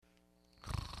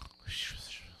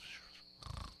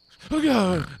Oh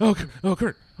God. Oh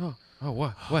Kurt. Oh,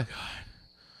 what? What?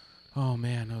 Oh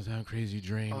man, I was having a crazy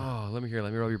dream. Oh, let me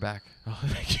rub your back. Oh,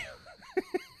 thank you.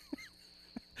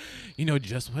 You know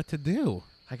just what to do.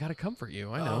 I gotta comfort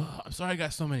you. I know. I'm sorry I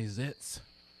got so many zits.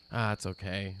 It's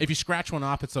okay. If you scratch one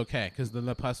off, it's okay, because then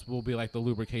the pus will be like the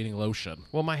lubricating lotion.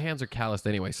 Well, my hands are calloused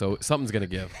anyway, so something's gonna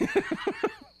give.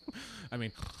 I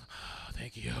mean,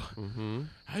 thank you. Mm-hmm.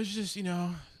 I was just,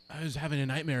 I was having a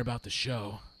nightmare about the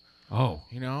show. Oh,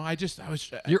 I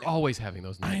was. you're always having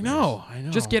those nightmares. I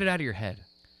know. Just get it out of your head.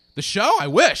 The show? I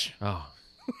wish. Oh,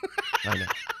 I know.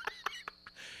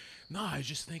 No, I was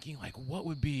just thinking, like, what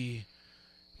would be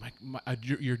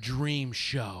your dream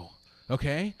show?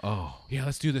 Okay. Oh, Yeah,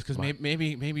 let's do this, because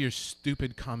maybe your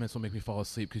stupid comments will make me fall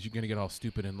asleep, because you're gonna get all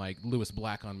stupid and like Lewis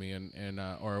Black on me and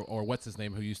or what's his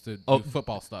name, who used to do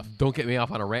football stuff. don't get me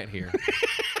off on a rant here.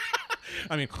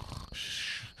 I mean,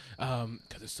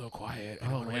 because it's so quiet. I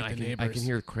don't man, wake the I neighbors. can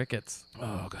hear crickets.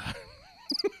 Oh God.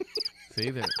 See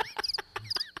that?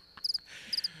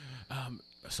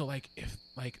 So like if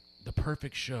like the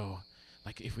perfect show,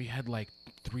 like if we had like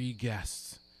 3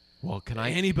 guests, Well, can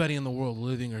I? anybody in the world,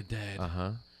 living or dead,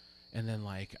 Uh-huh. and then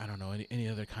like I don't know any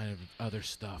other kind of other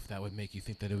stuff that would make you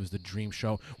think that it was the dream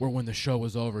show, where when the show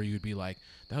was over you'd be like,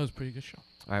 that was a pretty good show.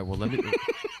 All right. Well,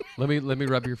 let me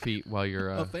rub your feet while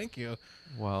you're Oh, thank you.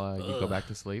 while you go back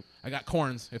to sleep. I got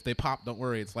corns. If they pop, don't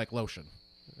worry, it's like lotion.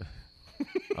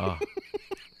 Oh.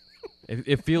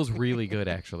 It feels really good,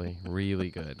 actually. Really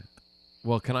good.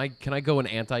 Well, can I go an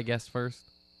anti-guest first?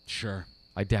 Sure.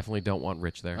 I definitely don't want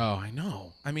Rich there. Oh, I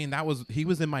know. I mean, he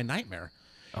was in my nightmare.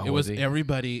 Oh, it was he?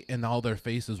 everybody and all their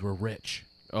faces were rich.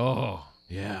 Oh,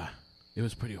 Yeah. It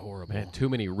was pretty horrible. man, too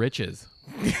many riches.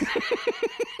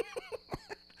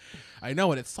 I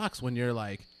know, and it sucks when you're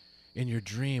like in your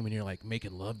dream when you're like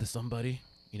making love to somebody.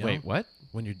 Wait, what?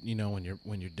 When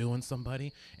you're doing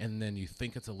somebody and then you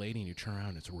think it's a lady and you turn around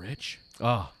and it's Rich.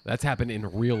 Oh, that's happened in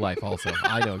real life also.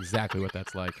 I know exactly what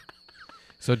that's like.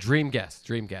 So dream guest.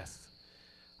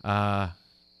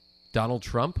 Donald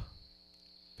Trump?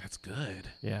 That's good.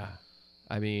 Yeah.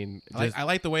 I mean, I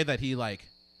like the way that he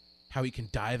how he can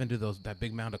dive into that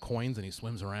big mound of coins and he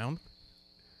swims around.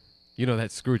 you know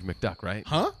that's Scrooge McDuck, right?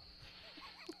 Huh?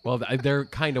 Well, they're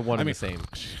kind of one and the same.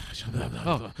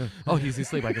 Oh, he's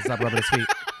asleep. I can stop rubbing his feet.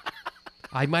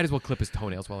 I might as well clip his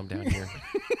toenails while I'm down here.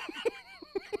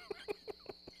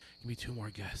 Give me 2 more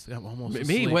guests. I'm almost Me?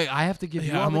 asleep. Wait, I have to give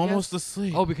you all I'm the almost guests?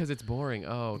 asleep. Oh, because it's boring.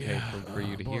 Oh, okay, Yeah, for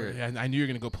you to hear it. Yeah, I knew you were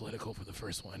going to go political for the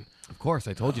first one. Of course,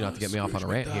 I told you not to get me off on a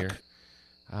Scrooge rant McDuck.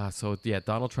 here. So, yeah,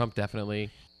 Donald Trump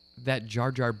definitely. That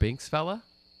Jar Jar Binks fella?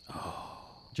 Oh.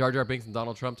 Jar Jar Binks and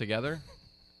Donald Trump together?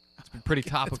 It's pretty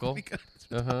topical. It's pretty good.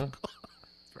 Uh-huh.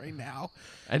 Right now.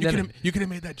 And You could have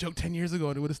made that joke 10 years ago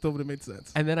and it would have still made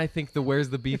sense. And then I think the Where's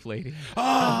the Beef lady.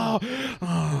 Oh.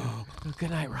 Good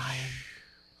night, Ryan.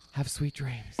 Have sweet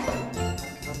dreams.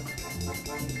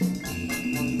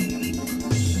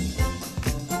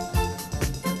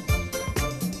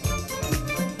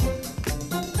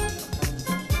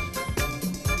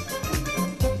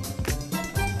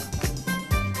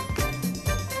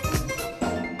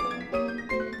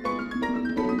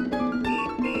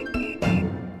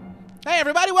 Hey,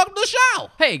 everybody, welcome to the show.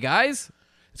 Hey, guys.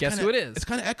 Guess who it is? It's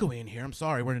kind of echoey in here. I'm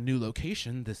sorry. We're in a new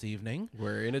location this evening.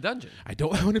 We're in a dungeon. I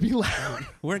don't want to be loud.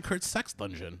 We're in Kurt's sex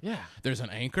dungeon. Yeah. There's an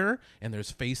anchor, and there's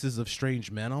faces of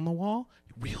strange men on the wall.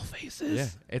 Real faces. Yeah.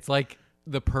 It's like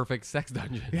the perfect sex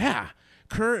dungeon. Yeah.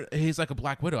 Kurt, he's like a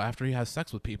Black Widow. After he has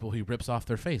sex with people, he rips off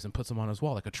their face and puts them on his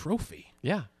wall like a trophy.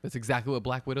 Yeah. That's exactly what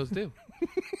Black Widows do.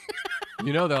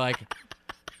 You know, they're like,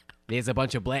 there's a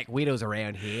bunch of Black Widows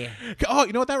around here. Oh,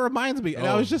 you know what that reminds me? And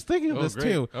I was just thinking of this great.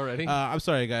 too. Already? I'm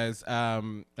sorry, guys.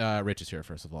 Rich is here,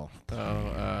 first of all.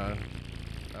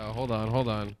 Hold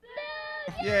on.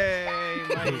 Yay,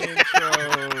 my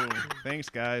intro. Thanks,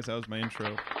 guys. That was my intro.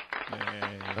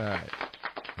 Yay. All right.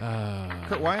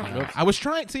 Kurt, why? I was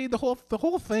trying. See, the whole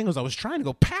thing was I was trying to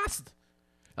go past.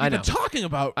 I know. Talking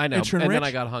about I know. Rich And and then Rich.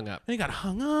 I got hung up. And he got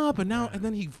hung up, and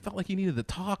then he felt like he needed to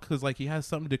talk because like he has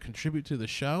something to contribute to the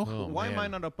show. Oh, Why am I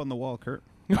man. not up on the wall, Kurt?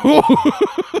 Yeah,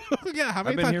 how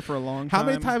many I've been here for a long time. How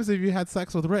many times have you had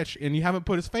sex with Rich and you haven't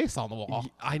put his face on the wall?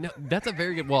 I know. That's a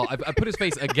very good wall. I put his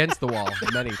face against the wall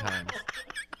many times.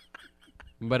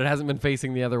 But it hasn't been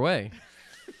facing the other way.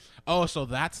 Oh, so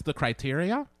that's the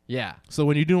criteria? Yeah. So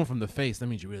when you do him from the face, that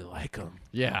means you really like him.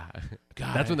 Yeah.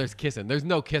 God. That's when there's kissing. There's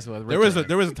no kissing with Rich.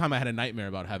 There was a time I had a nightmare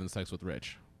about having sex with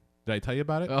Rich. Did I tell you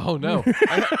about it? Oh, no.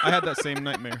 I had that same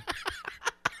nightmare.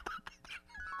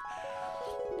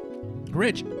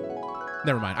 Rich,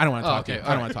 Never mind. I don't want to talk to okay, him.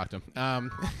 I don't want to talk to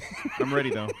him. I'm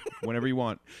ready though. Whenever you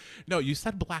want. No, you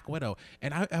said Black Widow,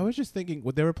 and I was just thinking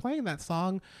when they were playing that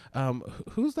song.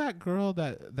 Who's that girl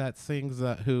that sings?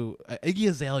 Iggy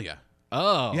Azalea?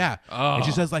 Oh, Yeah, Oh. and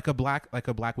she says like a black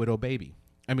widow baby.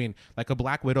 I mean, like a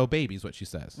black widow baby is what she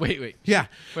says. Wait. Yeah.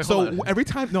 Wait, So hold on. every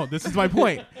time, no, this is my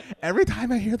point. Every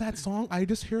time I hear that song, I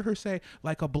just hear her say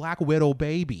like a black widow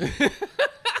baby.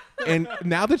 And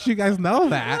now that you guys know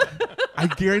that, I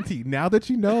guarantee. Now that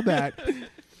you know that,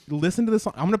 listen to the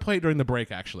song. I'm gonna play it during the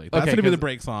break. Actually, that's Okay, gonna be the 'cause-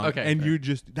 break song. okay. And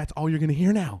that's all you're gonna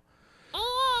hear now.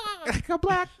 Like a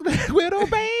black widow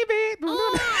baby.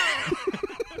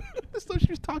 So she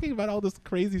was talking about all this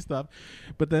crazy stuff,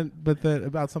 but then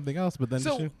about something else. But then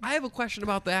So I have a question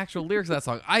about the actual lyrics of that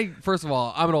song. First of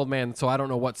all, I'm an old man, so I don't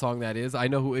know what song that is. I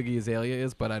know who Iggy Azalea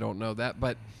is, but I don't know that.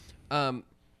 But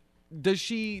does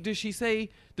she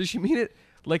mean it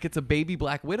like it's a baby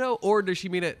Black Widow, or does she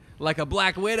mean it like a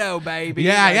Black Widow baby?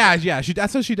 yeah.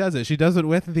 That's how she does it. She does it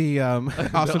with the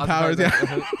Austin Powers.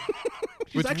 Yeah.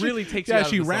 Which Actually, really takes you out of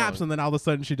she the raps song. and then all of a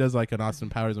sudden she does like an Austin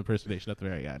Powers impersonation at the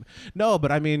very end. No, but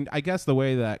I mean, I guess the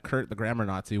way that Kurt the grammar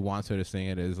Nazi wants her to sing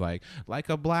it is like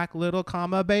a black little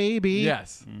comma baby.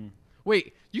 Yes.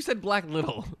 Wait, you said Black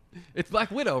Little. It's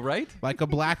Black Widow, right? Like a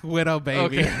black widow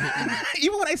baby. Okay.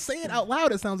 Even when I say it out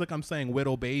loud, it sounds like I'm saying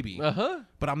widow baby. Uh-huh.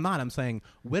 But I'm not. I'm saying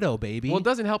widow baby. Well, it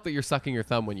doesn't help that you're sucking your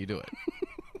thumb when you do it.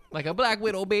 Like a Black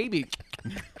Widow baby.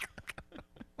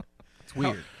 It's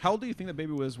weird. How old do you think that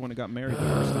baby was when it got married the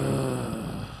first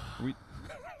time?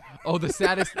 Oh, the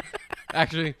saddest.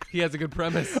 Actually, he has a good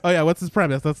premise. Oh yeah, what's his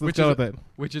premise? Let's go with it.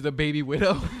 Which is a baby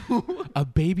widow. A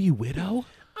baby widow?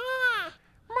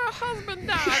 My husband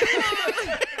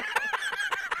died.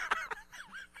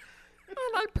 And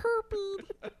I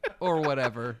purpied. Or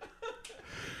whatever.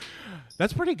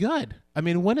 That's pretty good. I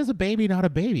mean, when is a baby not a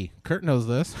baby? Kurt knows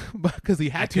this because he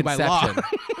had to by law.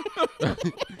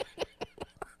 Conception.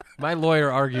 My lawyer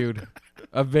argued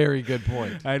a very good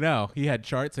point. I know. He had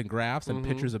charts and graphs and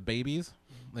pictures of babies.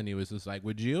 And he was just like,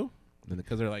 would you? And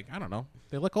because they're like, I don't know.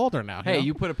 They look older now. Hey, know?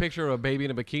 you put a picture of a baby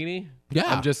in a bikini? Yeah.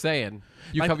 I'm just saying.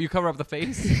 You cover up the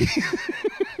face?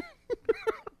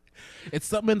 It's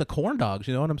something in the corn dogs.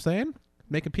 You know what I'm saying?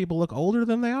 Making people look older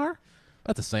than they are.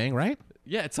 That's a saying, right?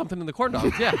 Yeah, it's something in the corn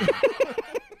dogs. Yeah.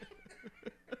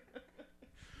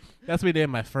 That's what we did in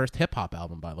my first hip hop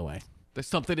album, by the way. There's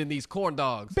something in these corn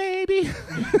dogs. Baby.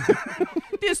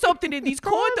 There's something in these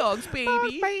corn dogs,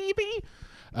 baby. Baby.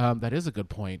 That is a good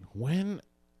point. When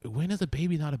is a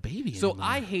baby not a baby So anymore?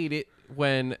 I hate it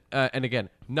when, and again,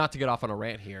 not to get off on a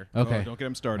rant here. Okay. Oh, don't get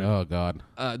him started. Oh, God.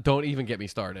 Don't even get me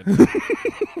started.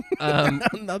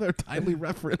 Another timely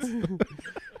reference.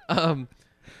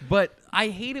 But I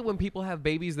hate it when people have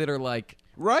babies that are like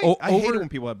Right? O- I hate over- it when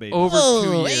people have babies. over Oh,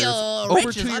 2 hey, years, Rach over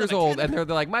is 2 out of years my old, kid. and they're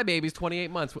like, my baby's 28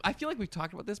 months. I feel like we've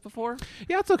talked about this before.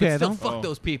 Yeah, it's okay. Still, though. fuck Oh.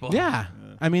 those people. Yeah.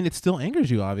 I mean, it still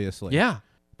angers you, obviously. Yeah.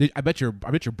 I bet your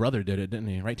brother did it, didn't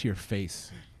he? Right to your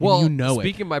face. And Well, you know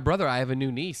speaking of my brother, I have a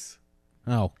new niece.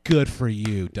 it. Oh, good for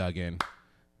you, Duggan.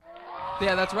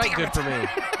 Yeah, that's right. Good for me.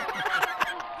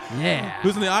 Yeah.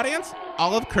 Who's in the audience?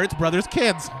 All of Kurt's brother's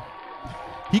kids.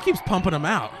 He keeps pumping them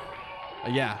out.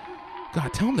 Yeah.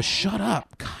 God, tell him to shut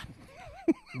up.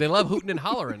 God. They love hooting and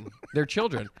hollering. They're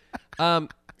children.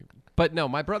 But no,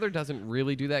 my brother doesn't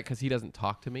really do that because he doesn't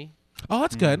talk to me. Oh,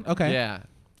 that's good. Okay. Yeah.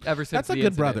 Ever since That's a the good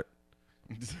incident. brother.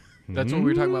 That's what we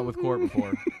were talking about with Court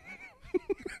before.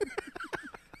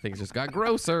 Things just got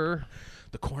grosser.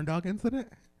 The corn dog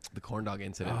incident? The corn dog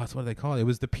incident. Oh, that's what they call it. It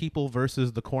was the people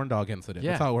versus the corn dog incident.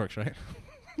 Yeah. That's how it works, right?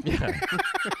 Yeah.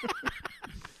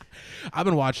 I've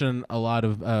been watching a lot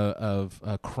of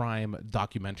crime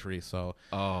documentaries, so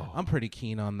Oh, I'm pretty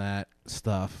keen on that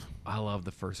stuff. I love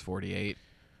the first 48.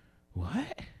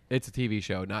 What? It's a TV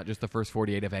show, not just the first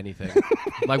 48 of anything.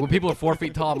 Like when people are 4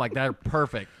 feet tall, I'm like, they're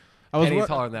perfect. I was Any wor-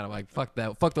 taller than that, I'm like, fuck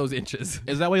that. Fuck those inches.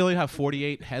 Is that why you only have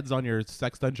 48 heads on your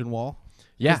sex dungeon wall?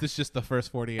 Yeah. Is this just the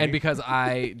first 48? And because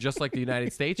I, just like the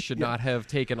United States, should not have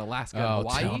taken Alaska and oh,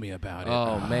 Hawaii. tell me about it.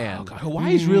 Oh, man. God.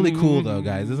 Hawaii's really cool, though,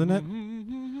 guys, isn't it?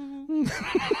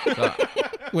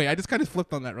 Wait, I just kind of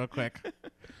flipped on that real quick.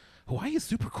 Hawaii is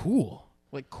super cool.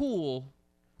 Like, cool.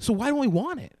 So why don't we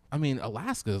want it? I mean,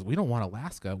 Alaska, we don't want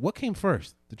Alaska. What came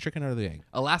first, the chicken or the egg?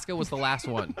 Alaska was the last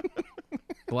one.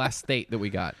 The last state that we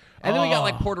got. And then we got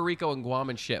like Oh. Puerto Rico and Guam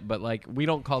and shit, but like we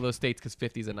don't call those states because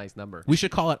 50 is a nice number. We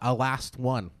should call it a last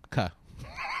one.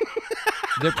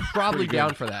 They're probably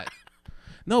down for that.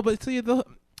 No, but see,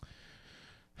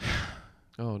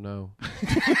 Oh no.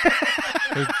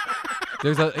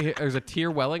 there's a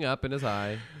tear welling up in his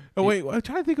eye. oh wait, I'm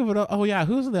trying to think of it. Oh yeah,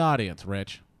 who's in the audience,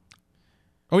 Rich?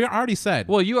 Oh, you already said.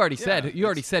 Well, you already Yeah, said you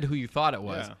already said who you thought it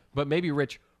was, Yeah. but maybe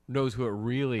Rich knows who it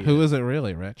really Who is. is it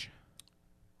really, Rich?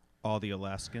 All the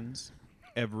Alaskans,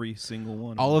 every single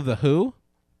one. All of the who?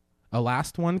 A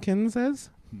last one, Kin says.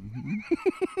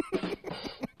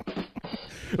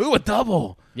 Ooh, a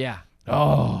double. Yeah.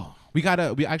 Oh, we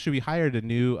hired a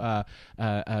new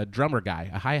drummer guy,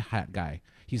 a hi-hat guy.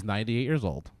 He's 98 years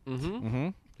old. Mm-hmm.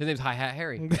 His name's Hi Hat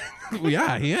Harry. Well,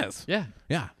 yeah, he is. Yeah.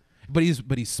 Yeah. But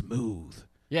he's smooth.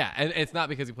 Yeah, and it's not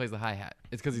because he plays the hi hat.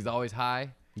 It's because he's always high.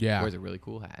 Yeah. Wears a really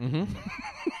cool hat. Mm-hmm.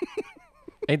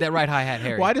 Ain't that right, Hi Hat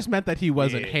Harry? Well, I just meant that he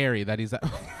wasn't Yeah. hairy, that he's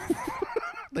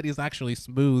that he's actually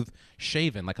smooth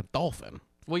shaven like a dolphin.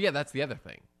 Well, yeah, that's the other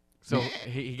thing. So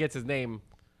he gets his name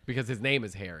because his name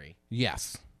is Harry.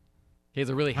 Yes. He has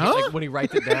a really Huh? like when he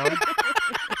writes it down,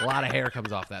 a lot of hair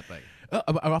comes off that thing.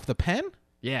 Off the pen?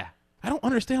 Yeah. I don't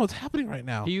understand what's happening right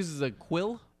now. He uses a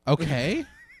quill, Okay.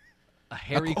 a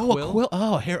Harry A quill. quill.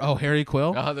 Oh, Harry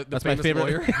Quill. The That's my famous favorite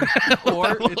lawyer.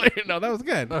 Or No, that was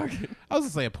good. Okay. I was gonna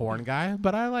say a porn guy,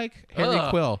 but I like Harry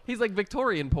Quill. He's like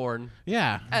Victorian porn.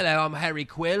 Yeah. Hello, I'm Harry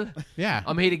Quill. Yeah.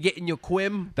 I'm here to get in your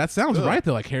quim. That sounds right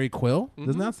though, like Harry Quill. Mm-hmm.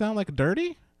 Doesn't that sound like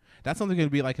dirty? That's something going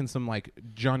to be like in some like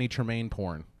Johnny Tremaine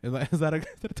porn. Is that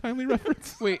a timely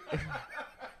reference? Wait,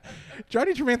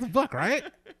 Johnny Tremaine's a book, right?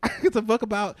 It's a book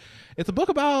about.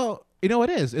 It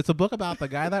is. It's a book about the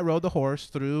guy that rode the horse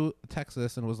through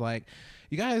Texas and was like,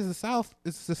 "You guys, the South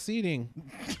is seceding."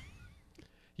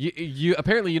 you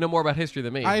apparently you know more about history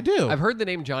than me. I do. I've heard the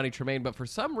name Johnny Tremaine, but for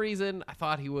some reason I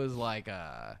thought he was like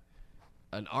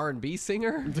an R&B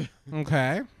singer.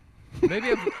 Okay.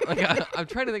 Maybe I'm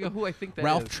trying to think of who I think that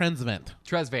Ralph is. Trensvant.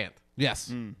 Tresvant.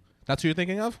 Yes. That's who you're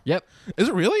thinking of? Yep. Is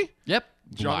it really? Yep.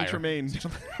 Johnny Liar. Tremaine.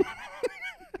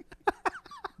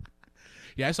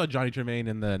 Yeah, I saw Johnny Tremaine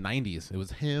in the 90s. It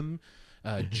was him,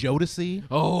 Jodeci.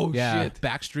 Oh Yeah, shit.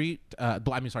 Backstreet.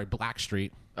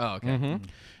 Blackstreet. Oh okay. Mm-hmm.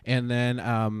 And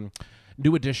then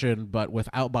New Edition, but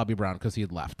without Bobby Brown because he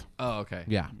had left. Oh okay.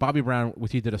 Yeah, Bobby Brown,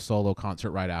 he did a solo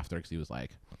concert right after because he was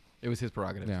like, It was his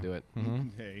prerogative Yeah. to do it.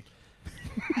 Hey.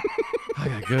 I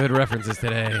got good references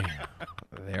today.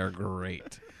 They're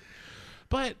great.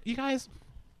 but you guys,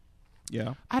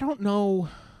 Yeah. I don't know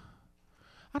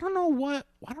what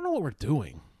we're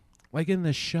doing, like in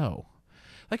this show.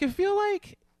 Like I feel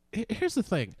like here's the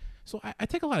thing. So I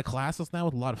take a lot of classes now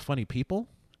with a lot of funny people.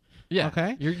 Yeah.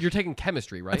 Okay. You're taking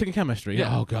chemistry, right? I take chemistry.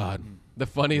 Yeah. Oh God. The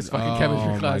funniest fucking Oh,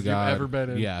 chemistry my class you've God. ever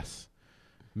been in. Yes.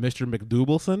 Mr.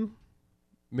 McDoubleson.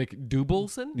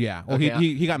 McDoubleson? Yeah. Well, Okay,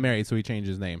 he got married, so he changed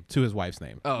his name to his wife's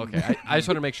name. Oh, okay. I just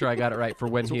want to make sure I got it right for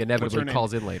when he inevitably name?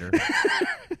 calls in later.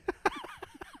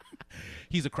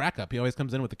 He's a crack up. He always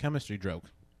comes in with a chemistry joke.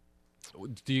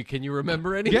 Can you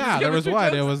remember any? Yeah, of his there was chemistry one.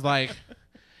 It jokes? was like,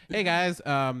 "Hey guys,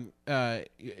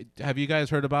 have you guys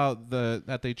heard about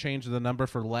that they changed the number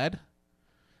for lead?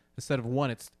 Instead of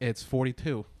 1, it's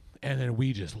 42." And then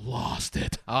we just lost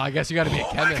it. Oh, I guess you got to be a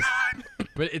chemist.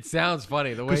 But it sounds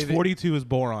funny the way Because that 42 is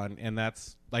boron, and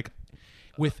that's like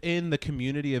within the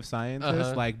community of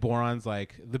scientists, like boron's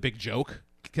like the big joke.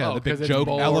 Oh, the big 'cause it's joke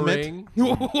boring. element.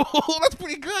 That's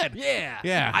pretty good. Yeah.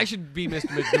 Yeah. I should be Mr.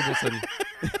 McDoubleson.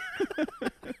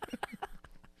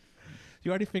 You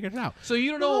already figured it out. So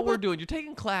you don't know No, what we're but- doing. You're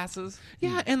taking classes.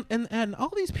 Yeah, and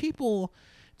all these people,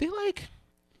 they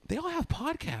all have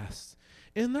podcasts,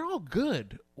 and they're all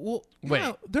good. Well, Wait.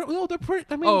 yeah, they're pretty.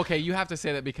 I mean, Oh, okay. You have to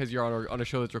say that because you're on a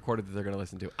show that's recorded that they're going to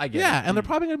listen to. I get yeah, it. and they're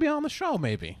probably gonna be on the show,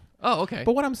 maybe. Oh, okay.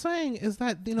 But what I'm saying is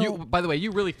that You, by the way,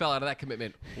 you really fell out of that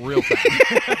commitment real fast.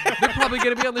 They're probably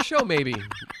going to be on the show, maybe.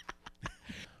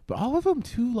 but all of them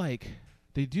too, like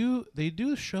they do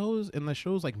shows, and the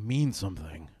shows like mean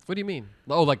something. What do you mean?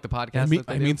 Oh, like the podcast?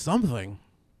 I mean something.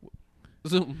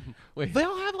 So, wait. They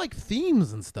all have like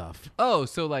themes and stuff. Oh,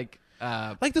 so like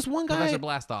Like this one guy, Professor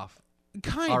Blastoff.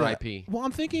 kind of. R.I.P.. Well,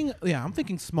 I'm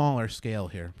thinking smaller scale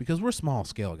here because we're small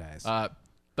scale guys.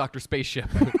 Dr. Spaceship.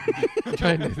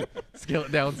 Trying to scale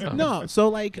it down some. No, so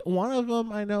like one of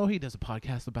them, I know he does a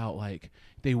podcast about like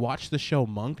they watch the show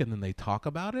Monk and then they talk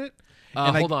about it.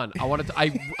 And Hold on.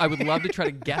 I would love to try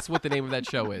to guess what the name of that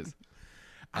show is.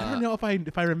 I don't know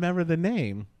if I remember the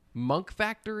name. Monk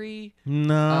Factory.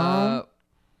 No.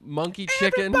 Monkey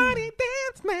Chicken. Everybody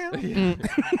dance now.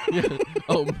 Yeah.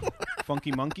 Oh,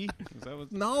 Funky Monkey? Is that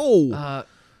what? No.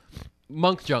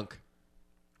 Monk Junk.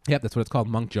 Yep, that's what it's called,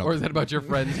 Monk Junk. Or is that about your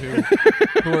friends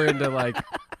who are into like?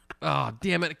 Oh,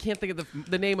 damn it! I can't think of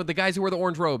the name of the guys who wear the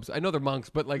orange robes. I know they're monks,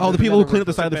 but like the there's people who another clean up the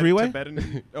word side of the Tibet- freeway?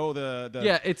 Tibetan. Oh, the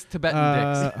Yeah, it's Tibetan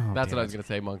dicks. oh, That's damn what I was it. gonna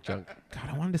say. Monk Junk. God,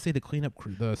 I wanted to say the cleanup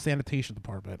crew, the sanitation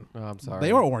department. Oh, I'm sorry.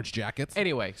 They were orange jackets.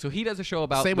 Anyway, so he does a show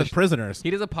about Same with prisoners. He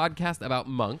does a podcast about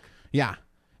Monk. Yeah.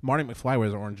 Marty McFly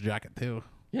wears an orange jacket too.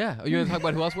 Yeah. Oh, you want to talk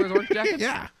about who else wears orange jackets?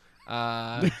 Yeah.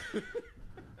 Uh,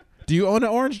 Do you own an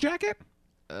orange jacket?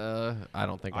 I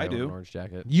don't think I own do. an orange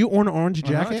jacket. You own an orange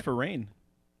Uh-huh, jacket? it's for rain.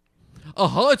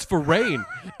 It's for rain.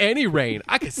 Any rain.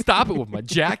 I can stop it with my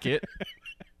jacket.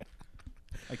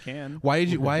 I can. Why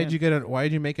did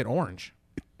you make it orange?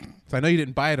 So I know you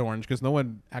didn't buy it orange because no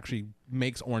one actually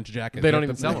makes orange jackets. They don't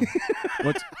even sell them.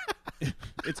 What's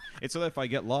it's so that if I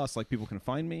get lost, like people can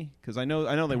find me because I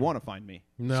know they want to find me.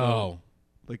 No. So,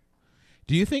 like,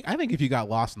 Do you think? I think if you got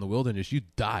lost in the wilderness,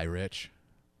 you'd die, Rich.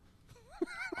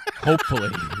 Hopefully.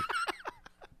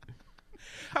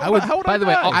 I would. how would by I the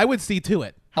way, die? I'll- I would see to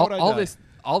it. How would I all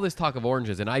die? this talk of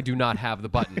oranges, and I do not have the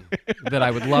button that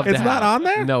I would love to It's have. not on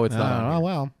there. No, it's not. On Oh here.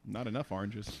 well. Not enough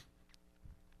oranges.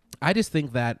 I just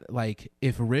think that like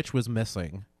if Rich was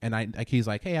missing and he's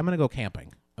like, hey, I'm gonna go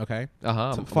camping. Okay.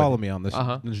 So follow me on this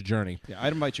this journey. Yeah,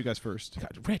 I'd invite you guys first.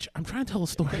 God, Rich, I'm trying to tell a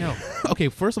story. No. Okay.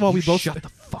 First of all, we both Shut the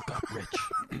fuck up,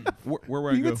 Rich. Where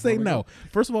would I You go? would say Where would I no. go?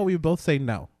 First of all, we would both say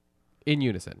no. In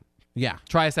unison. Yeah.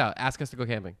 Try us out. Ask us to go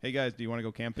camping. Hey guys, do you want to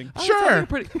go camping? Oh, Sure. that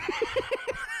sounds like a pretty-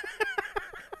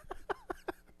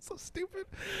 So stupid.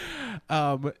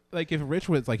 Like if Rich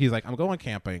was like, he's like, I'm going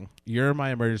camping. You're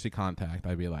my emergency contact.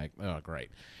 I'd be like, oh great.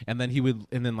 And then he was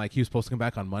supposed to come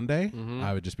back on Monday.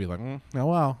 I would just be like, oh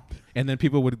well. And then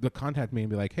people would contact me and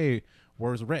be like, hey,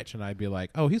 where's Rich? And I'd be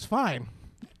like, oh, he's fine.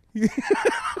 You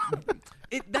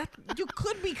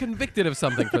could be convicted of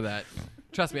something for that.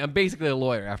 Trust me, I'm basically a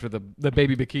lawyer after the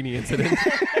baby bikini incident,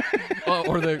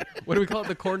 or the what do we call it?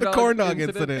 The corn dog. Corn dog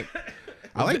incident.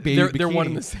 I like baby bikini. They're one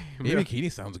and the same. Baby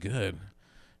bikini sounds good.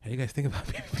 How do you guys think about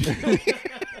baby bikini?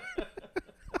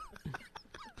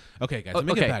 Okay, guys, let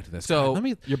me get back to this. So let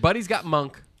me. your buddy's got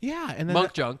Monk. Yeah, and then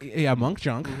Monk Junk. Yeah, Monk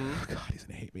Junk. Oh, God, he's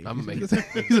gonna hate me. I'm he's amazing.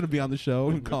 he's gonna be on the show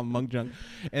and call him Monk Junk.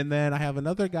 And then I have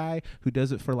another guy who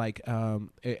does it for like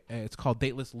it's called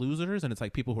Dateless Losers, and it's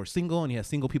like people who are single, and he has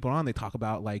single people on. They talk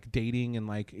about like dating and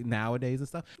like nowadays and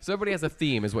stuff. So everybody has a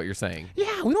theme, is what you're saying.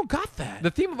 Yeah, we don't got that. The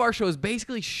theme of our show is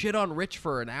basically shit on Rich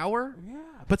for an hour. Yeah,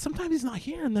 but sometimes he's not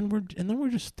here, and then we're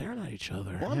just staring at each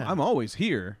other. Well, Yeah. I'm always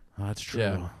here. Oh, that's true.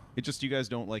 Yeah. It's just you guys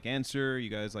don't like answer. You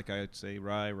guys like I say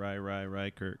Rye,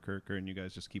 Kurt, and you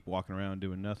guys just keep walking around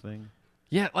doing nothing.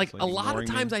 Yeah, like like a lot of ignoring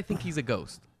me. times I think he's a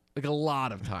ghost. Like a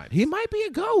lot of times. He might be a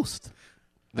ghost.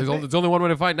 There's only one way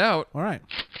to find out. All right.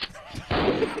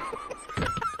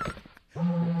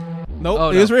 Nope, Oh,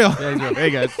 it no. is real. Yeah, he's real. Hey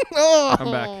guys, Oh.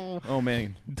 I'm back. Oh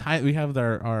man, We have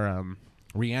our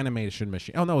reanimation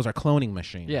machine. Oh no, it was our cloning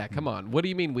machine. Yeah, come on. What do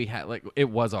you mean we had like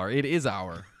it is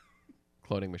our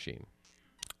cloning machine.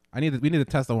 We need to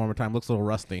test that one more time. Looks a little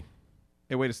rusty.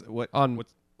 hey wait a second. What? On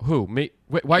What's, who? Me?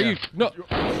 Wait, why are you no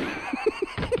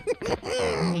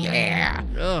Yeah.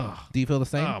 Ugh. Do you feel the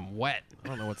same? I'm wet. I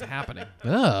don't know what's happening.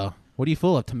 Oh. What are you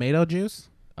full of? Tomato juice?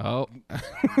 Oh.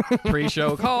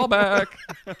 Pre-show callback.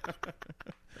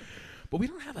 But we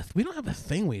don't have a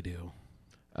thing we do.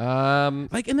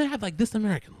 Like, And they have like This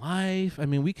American Life. I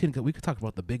mean, we could talk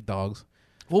about the big dogs.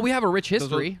 well, we have a rich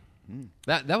history.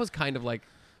 That was kind of like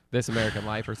This American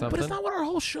Life or something. But it's not what our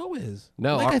whole show is.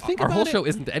 No, Like, our whole show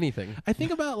isn't anything. I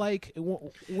think about like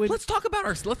when Let's talk about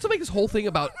let's make this whole thing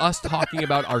about us talking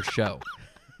about our show.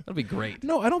 That'll be great.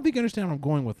 No, I don't think you understand where I'm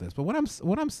going with this. But what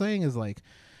I'm saying is like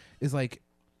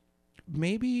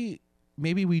maybe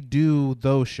we do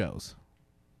those shows.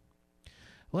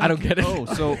 I don't get it. oh,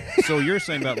 so you're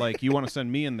saying that like you want to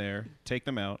send me in there, take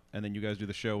them out, and then you guys do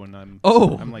the show, and I'm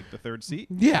like the third seat.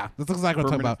 Yeah, that's exactly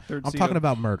what I'm talking Permanent about. third I'm seat talking of-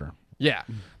 about murder. Yeah.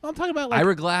 I'm talking about like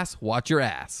Ira Glass, watch your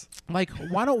ass. why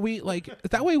don't we like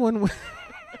that way when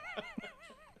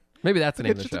Maybe that's the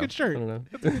name of the It's a show. good shirt. I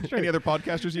don't know. Any other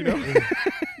podcasters you know?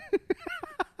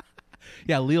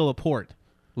 yeah, Leo Laporte.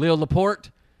 Leo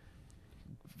Laporte,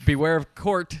 beware of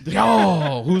court.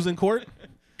 Yo, who's in court?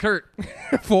 Kurt,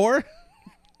 For?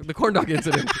 the corn dog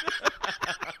incident.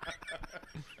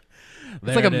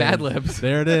 There like a it is. Mad Libs.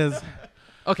 There it is.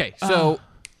 Okay, so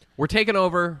we're taking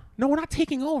over. No, we're not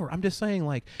taking over. I'm just saying,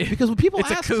 like, because when people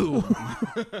It's a ask, coup.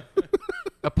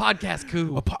 A podcast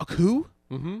coup. a coup?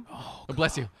 Oh,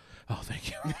 bless you. Oh,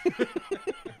 thank you,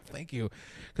 thank you,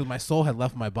 because my soul had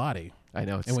left my body, I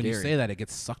know it's and when scary. you say that, it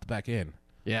gets sucked back in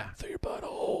yeah, through your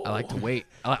butthole. I like to wait.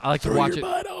 I like to through watch your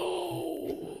it.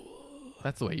 butthole.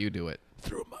 That's the way you do it.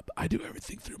 I do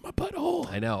everything through my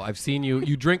butthole. I know. I've seen you.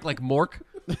 You drink like Mork,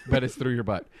 but it's through your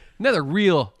butt. Another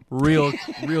real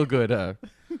good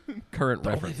current The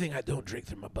only reference. thing I don't drink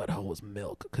through my butthole is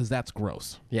milk, because that's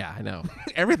gross. Yeah, I know.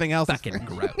 Everything else Fucking is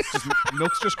gross.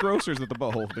 Milk's just gross, or is that the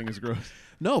butthole thing is gross?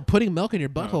 No, putting milk in your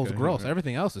butthole is okay, gross. okay.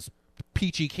 Everything else is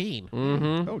peachy keen.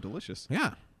 Mm-hmm. Oh, delicious.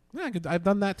 Yeah. Yeah, I've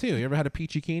done that too. You ever had a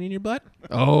peachy keen in your butt?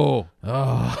 Oh.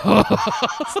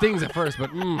 Stings at first,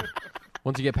 but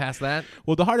once you get past that.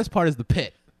 Well, the hardest part is the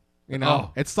pit. You know,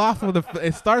 Oh. it's soft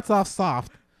it starts off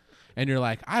soft, and you're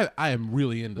like, I am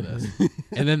really into this,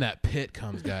 and then that pit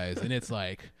comes, guys, and it's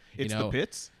like, you It's know, the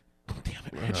pits. damn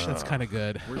it, Rich, that's kind of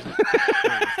good. Where's it?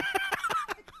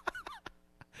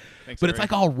 Thanks, But it's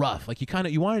Eric. like all rough. Like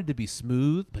you want it to be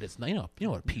smooth, but it's you know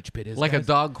what a peach pit is. Like guys? a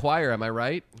dog choir, am I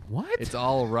right? What? It's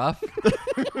all rough.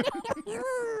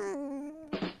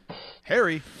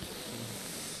 Harry.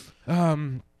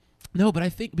 No, but I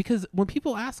think because when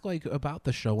people ask like about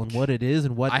the show and what it is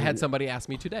and what I had somebody ask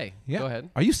me today. Yeah. Go ahead.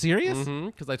 Are you serious?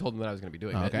 Because I told them that I was going to be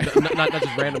doing Oh, it. okay. Not just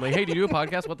randomly, hey, do you do a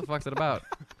podcast? What the fuck's it about?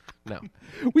 No.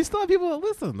 We still have people that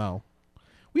listen though.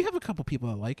 We have a couple people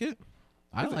that like it.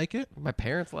 I like it. My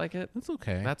parents like it. That's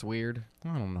okay. That's weird.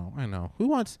 I don't know. I know. Who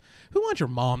wants your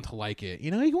mom to like it?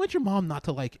 You know, you want your mom not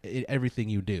to like everything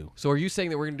you do. So are you saying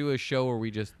that we're going to do a show where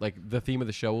we just, like, the theme of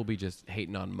the show will be just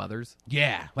hating on mothers?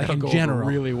 Yeah, like That'll in go over general.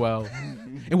 really well.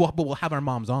 And we'll have our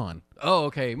moms on. Oh,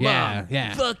 okay. Mom. Yeah,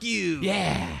 yeah. Fuck you.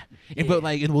 Yeah. And, but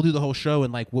like, and we'll do the whole show,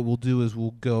 and like, what we'll do is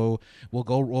we'll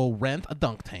rent a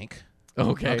dunk tank.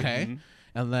 Okay. Okay.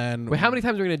 And then Wait, how many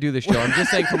times are we going to do this show? I'm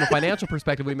just saying from a financial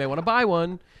perspective, we may want to buy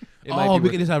one. It might Oh, be we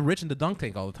worth- can just have Rich in the dunk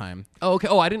tank all the time. Oh, okay.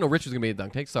 Oh, I didn't know Rich was going to be a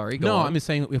dunk tank. Sorry. Go No, on. I'm just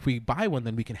saying if we buy one,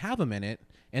 then we can have him in it,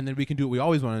 and then we can do what we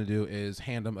always want to do is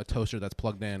hand him a toaster that's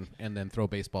plugged in, and then throw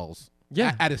baseballs.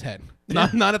 Yeah. At his head,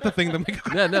 not at the thing that make.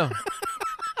 Yeah, no.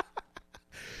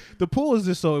 The pool is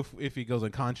just so if he goes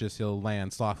unconscious, he'll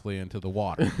land softly into the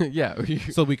water, Yeah.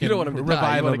 so we can You don't want him to die.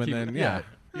 revive You wanna him, keep- and then yeah. yeah,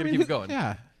 You gotta keep it going.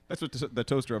 Yeah, That's what the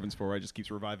toaster oven's for. Right? It just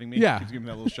keeps reviving me. Yeah. Keeps giving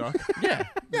me that little shock. Yeah.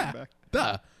 yeah. Back.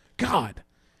 Duh. God,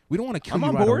 we don't want to kill I'm you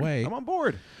on right board. away. I'm on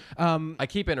board. I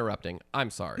keep interrupting.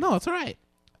 I'm sorry. No, it's all right.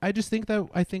 I just think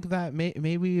that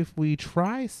maybe if we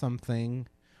try something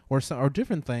or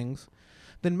different things,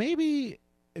 then maybe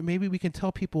we can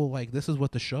tell people like this is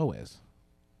what the show is.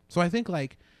 So I think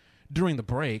like during the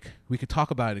break we could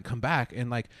talk about it and come back and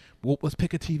like let's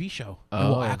pick a TV show and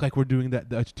we'll Oh. act like we're doing that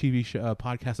TV show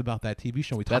podcast about that TV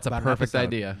show. We talk That's a about an perfect episode.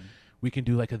 idea. We can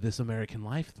do like a This American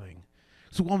Life thing.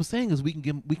 So what I'm saying is we can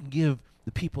give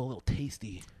the people a little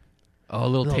tasty. Oh, a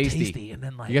little tasty. And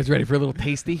then like You guys ready for a little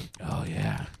tasty? oh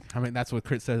yeah. I mean that's what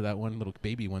Chris said to that one little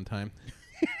baby one time.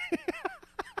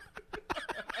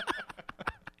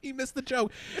 He missed the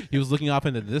joke. He was looking off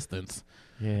in the distance.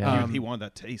 Yeah. He wanted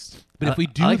that taste. But if we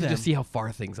do I like them, to just see how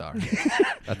far things are.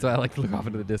 That's why I like to look off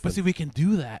into the but distance. see, we can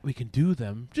do that. We can do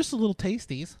them just a little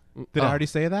tasties. Did I Oh. already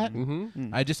say that?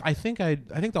 Mm-hmm. I think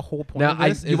the whole point Now, of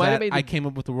this you is might have that made I the- came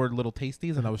up with the word "little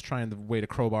tasties" and I was trying the way to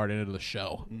crowbar it into the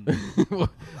show.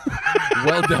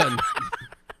 Well done.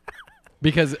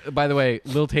 Because, by the way,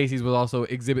 Lil Tasties was also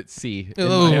Exhibit C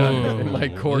in my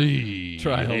court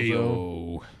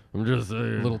trial. So I'm just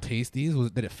saying. Little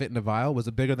tasties. Did it fit in a vial? Was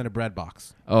it bigger than a bread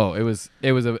box? Oh, it was a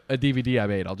DVD I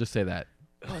made. I'll just say that.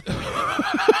 That's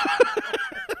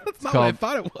not what I called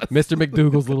thought it was. Mr.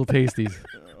 McDougal's Little Tasties.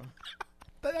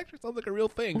 That actually sounds like a real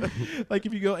thing. Like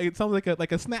if you go, it sounds like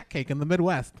a snack cake in the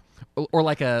Midwest. Or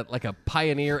like a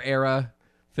Pioneer era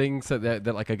thing so that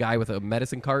like a guy with a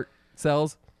medicine cart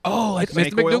sells. Oh, like Mr.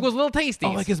 Snake oil? McDougal's Little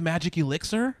Tasties. like his magic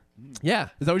elixir. yeah.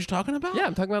 Is that what you're talking about? Yeah,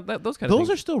 I'm talking about those kind of Those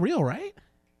things. are still real, right?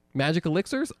 Magic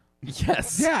elixirs?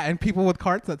 Yes. Yeah, and people with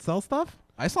carts that sell stuff.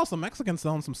 I saw some Mexicans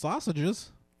selling some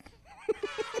sausages.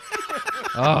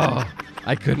 Oh,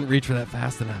 I couldn't reach for that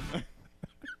fast enough.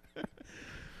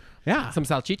 Yeah. Some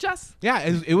salchichas? Yeah,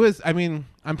 it was. I mean,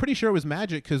 I'm pretty sure it was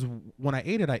magic because when I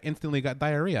ate it, I instantly got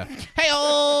diarrhea.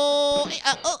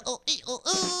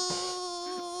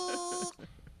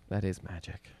 That is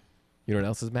magic. You know what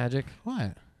else is magic?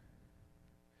 What?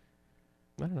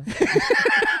 I don't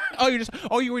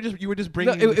know. You were just No,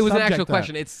 bringing. it was an subject actual up.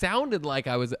 question. It sounded like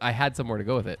I had somewhere to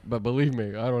go with it, but believe me,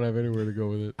 I don't have anywhere to go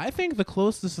with it. I think the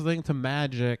closest thing to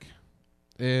magic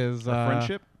is Our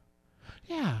friendship.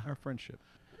 Yeah. Our friendship.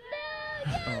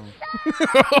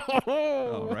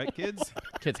 Oh. All right, kids.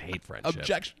 Kids hate friendship.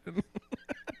 Objection. Are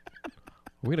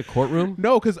we in a courtroom?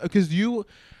 No, because you,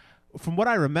 from what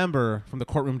I remember from the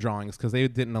courtroom drawings, because they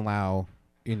didn't allow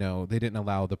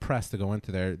the press to go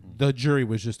into there. The jury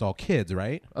was just all kids,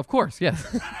 right? Of course, yes.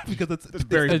 Because it's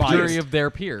very A biased. jury of their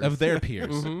peers. of their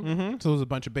peers. Mhm. So it was a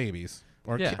bunch of babies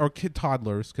or Yeah. or kid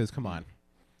toddlers. Because come on,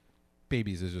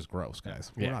 babies is just gross,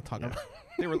 guys. Yeah. We're not talking about.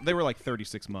 They were like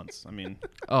 36 months. I mean,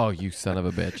 Oh, you son of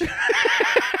a bitch.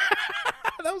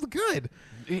 That was good.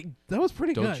 That was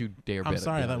pretty good. Don't you dare I'm bet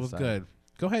sorry, on that the was side. good.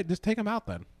 Go ahead, just take them out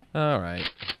then. All right.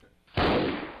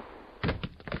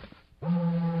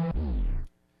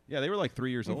 Yeah, they were like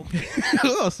 3 years old.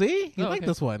 Oh, see? You Oh, like okay.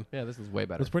 this one. Yeah, this is way It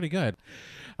better. was pretty good.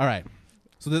 All right.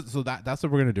 So that's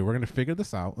what we're gonna do. We're gonna figure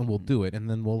this out and we'll do it, and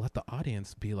then we'll let the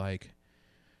audience be like,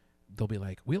 they'll be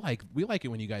like, we like it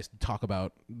when you guys talk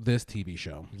about this TV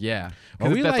show, Yeah. Are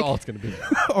we That's like- all it's gonna be.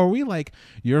 or we like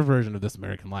your version of This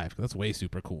American Life. 'Cause that's way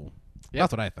super cool. Yep.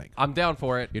 That's what I think. I'm down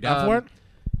for it. You're down for it?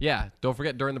 Yeah. Don't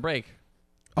forget during the break.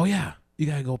 Oh yeah, you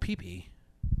gotta go pee pee.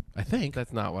 I think.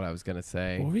 That's not what I was gonna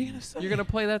say. What were you gonna say? You're gonna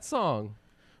play that song,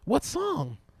 What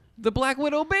song? the Black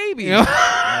Widow Baby.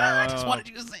 I just wanted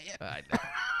you to say it. I know.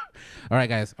 All right,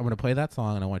 guys, I'm gonna play that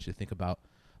song, and I want you to think about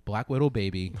Black Widow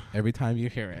Baby every time you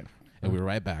hear it. And we'll be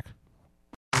right back.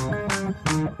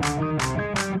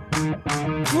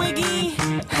 Twiggy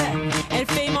and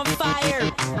Fame on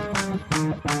Fire.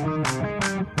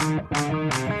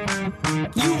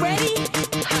 You ready?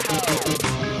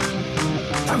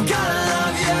 I'm gonna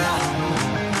love you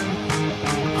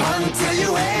until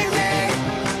you hate me,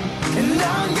 and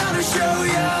I'm gonna show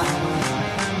you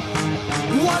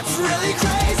what's really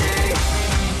crazy.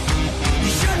 You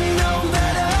should know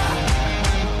better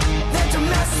than to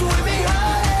mess with me,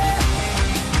 honey.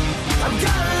 I'm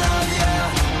gonna love you,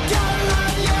 gonna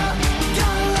love you,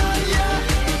 gonna love you,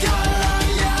 gonna love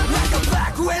you like a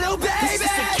Black Widow, baby. It's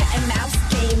just a cat and mouse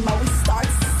game, always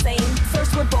starts the same.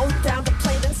 First we're both down to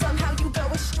play, then somehow you go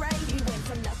astray. We went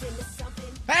from nothing to something.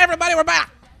 Hey, everybody, we're back.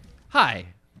 Hi.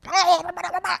 Oh, everybody,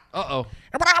 we're back. Uh-oh.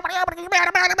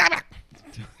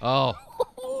 Oh.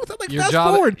 Oh, sounds like Your fast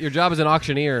job forward. your job as an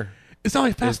auctioneer It's not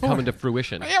like is fast coming forward. to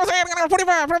fruition. Yeah, I was saying,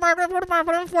 45, 45, 40, 35,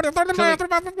 35, 40,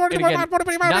 And again,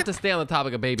 45, not to stay on the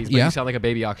topic of babies, but Yeah. you sound like a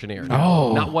baby auctioneer.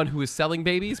 Oh. Not one who is selling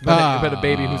babies, but a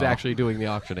baby who's actually doing the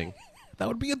auctioning. That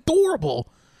would be adorable.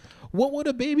 What would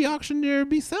a baby auctioneer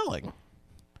be selling?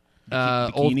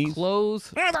 Old bikinis?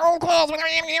 clothes, Old clothes.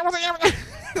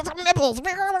 Some nipples.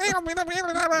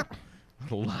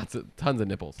 tons of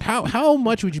nipples. How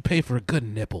much would you pay for a good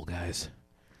nipple, guys?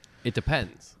 It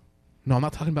depends. No, I'm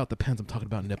not talking about the pens. I'm talking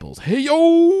about nipples. Hey, yo,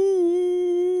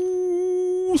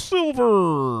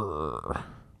 Silver.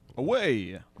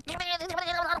 Away. It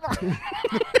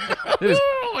is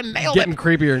Nailed getting it.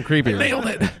 creepier and creepier. Nailed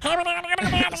it.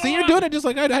 See, you're doing it just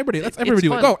like everybody. Let's everybody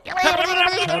do it. fun. Go.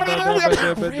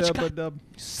 Rich guy. You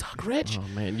suck, Rich. Oh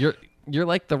man, you're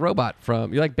like the robot you're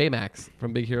like Baymax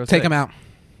from Big Hero 6. Take him out.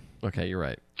 Okay, you're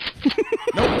right.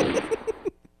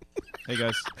 Hey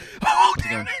guys. Oh,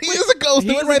 damn. He is a ghost.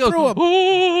 He went right through him.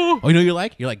 Oh, Oh, you know who you're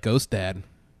like? You're like Ghost Dad.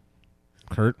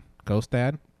 Kurt, Ghost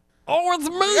Dad. it's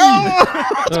me.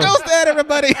 It's Ghost Dad,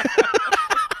 everybody.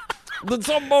 Did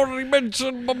somebody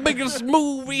mention my biggest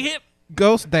movie hit?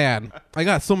 Ghost Dad. I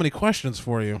got so many questions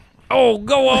for you. Oh,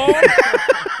 go on.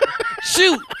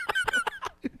 Shoot.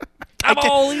 I'm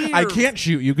all ears. I can't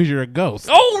shoot you because you're a ghost.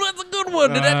 Oh, that's a good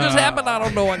one. Did that just happen? I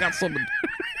don't know. I got something.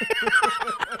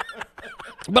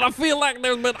 But I feel like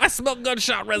I smell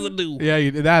gunshot residue.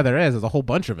 Yeah, there is. There's a whole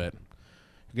bunch of it.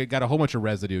 You got a whole bunch of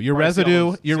residue. Your Probably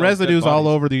residue, your sells dead residue's all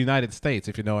bodies. over the United States,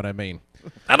 if you know what I mean.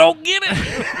 I don't get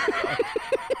it.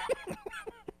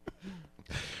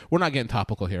 We're not getting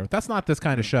topical here. That's not this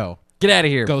kind of show. Get out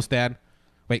of here. Ghost Dad.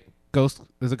 Wait, Ghost?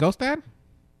 Is it Ghost Dad?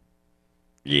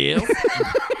 Yeah.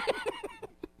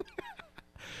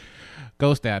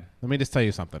 Ghost Dad. Let me just tell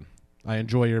you something. I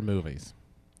enjoy your movies.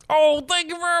 Oh, thank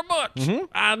you very much. Mm-hmm.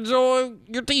 I enjoy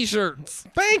your T-shirts.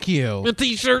 Thank you. Your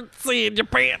T-shirts and your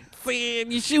pants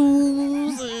and your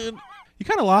shoes. And You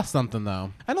kind of lost something,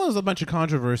 though. I know there's a bunch of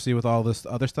controversy with all this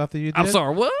other stuff that you did. I'm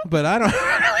sorry, what? But I don't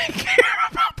really care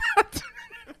about that.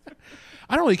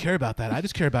 I don't really care about that. I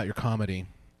just care about your comedy.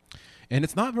 And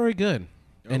it's not very good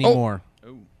anymore.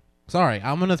 Oh. Sorry.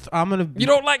 I'm gonna You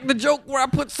don't like the joke where I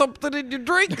put something in your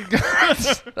drink?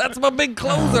 That's my big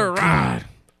closer. God.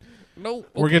 No.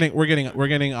 We're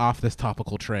getting off this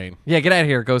topical train. Yeah, get out of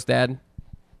here, Ghost Dad.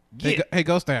 Hey,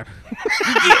 Ghost Dad.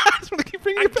 I just want to keep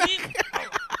bringing you back.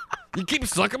 You keep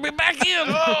sucking me back in.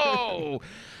 Oh,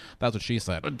 That's what she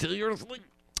said. until you're asleep.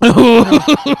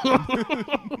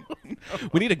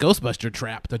 We need a Ghostbuster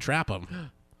trap to trap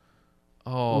him.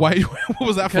 Oh, Why? What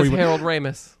was that for Because you? Harold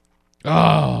Ramis.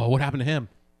 Oh, what happened to him?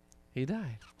 He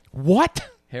died. What?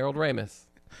 Harold Ramis.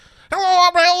 Hello,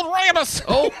 I'm Harold Ramis.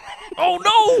 Oh, oh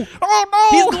no! Oh no!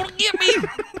 He's gonna get me!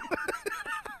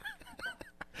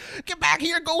 Get back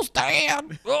here, Ghost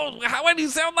Dad. Oh, how do you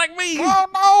sound like me? Oh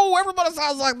no! Everybody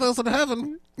sounds like this in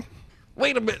heaven.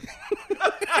 Wait a minute.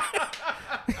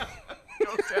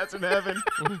 Dad's in heaven.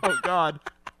 Oh God.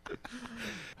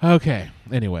 Okay.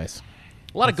 Anyways,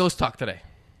 A lot of ghost talk today.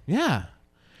 yeah,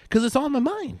 because it's on my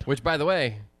mind. Which, by the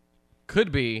way, could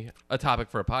be a topic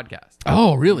for a podcast.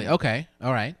 Oh, really? Okay.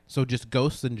 All right. So just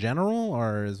ghosts in general,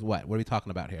 or is what? What are we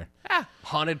talking about here?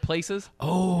 Haunted places,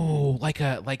 Oh, like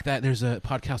that. There's a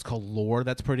podcast called Lore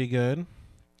that's pretty good.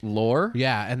 lore.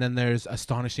 Yeah, and then there's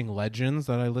Astonishing Legends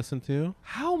that I listen to.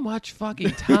 How much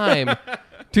fucking time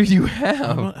do you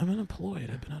have? I'm unemployed.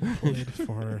 I've been unemployed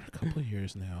for a couple of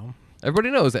years now.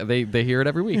 Everybody knows that. They hear it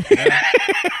every week.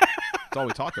 That's all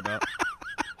we talk about.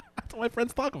 That's what my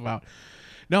friends talk about.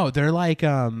 No, they're like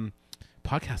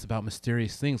podcasts about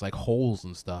mysterious things like holes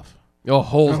and stuff. Oh,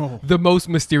 holes. Oh. The most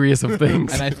mysterious of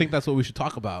things. And I think that's what we should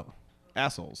talk about.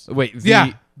 Assholes. Wait. Is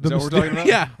that what we're talking about?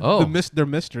 Yeah. Oh. Their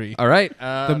mystery. All right.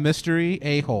 The mystery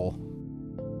a-hole.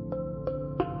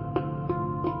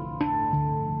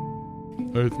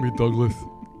 Hey, it's me, Douglas.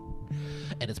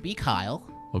 And it's me, Kyle.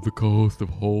 I'm the co-host of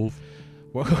Holes.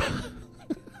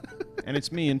 And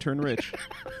it's me, intern Rich.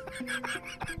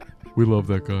 We love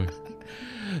that guy.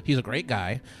 He's a great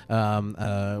guy.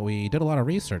 We did a lot of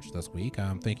research this week.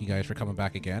 Thank you guys for coming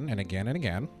back again and again and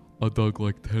again. I dug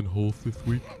like 10 holes this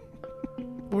week.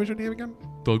 What was your name again?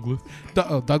 Douglas.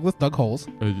 Douglas Doug Holes.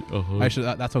 Uh-huh. I should.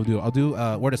 That's what I'll do. I'll do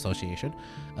word association.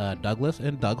 Douglas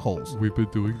and Doug Holes. We've been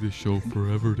doing this show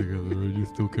forever together, and you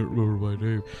still can't remember my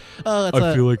name. It's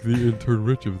I feel like the intern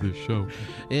Rich of this show.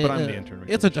 But I'm the intern Rich.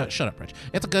 It's a shut up, Rich.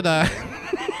 It's a good.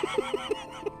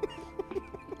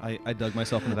 I dug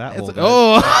myself into that hole. guys.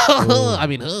 Oh, I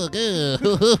mean, good.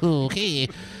 Okay.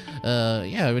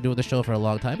 Yeah, we've been doing the show for a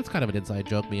long time. It's kind of an inside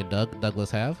joke me and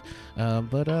Douglas have.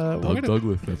 But we're gonna,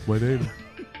 Douglas, that's my name.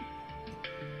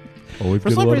 Always for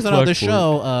get a some lot of reason on flack this for it.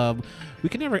 show, we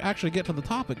can never actually get to the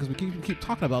topic because we keep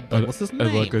talking about Douglas's name.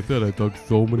 And like I said, I dug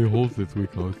so many holes this week.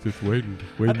 I was just waiting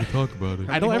to talk about it.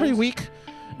 I know every week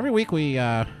we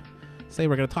say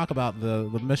we're going to talk about the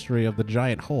mystery of the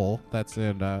giant hole that's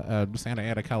in Santa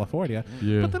Ana, California.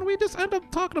 Yeah. But then we just end up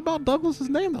talking about Douglas's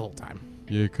name the whole time.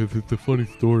 Yeah, because it's a funny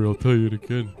story. I'll tell you it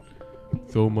again.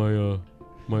 So my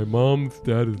mom's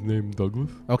dad is named Douglas,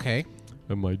 Okay.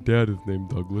 and my dad is named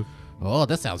Douglas. Oh,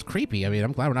 this sounds creepy. I mean,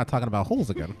 I'm glad we're not talking about holes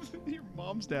again. Your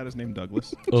mom's dad is named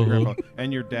Douglas. Uh-huh. Your grandpa-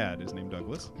 and your dad is named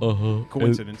Douglas. Uh-huh.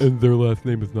 Coincidence. And their last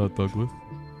name is not Douglas.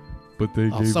 But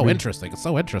they Oh, gave so me, interesting. It's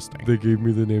so interesting. They gave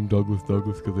me the name Douglas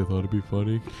because they thought it'd be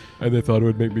funny. And they thought it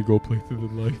would make me go places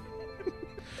in life.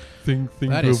 Things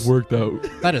That have is- worked out.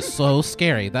 That is so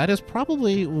scary. That is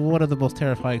probably one of the most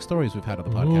terrifying stories we've had on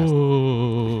the podcast.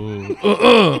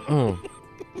 Oh.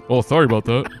 Oh, sorry about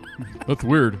that. That's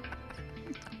weird.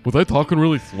 Was I talking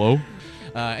really slow?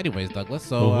 Anyways, Douglas,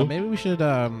 so Uh-huh. maybe we should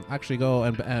actually go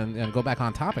and go back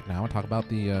on topic now and talk about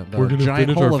the We're gonna giant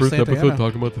finish hole our of first Santa episode Ana.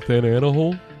 talking about the Santa Ana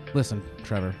hole. Listen,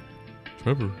 Trevor.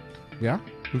 Trevor, Yeah,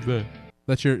 who's that?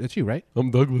 that's you, right?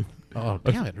 I'm Douglas. Oh,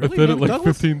 I, damn it! I Really, said Your it name's like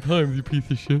Douglas? 15 times, you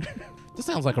piece of shit. This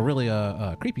sounds like a really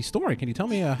creepy story. Can you tell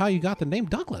me how you got the name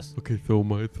Douglas? Okay, so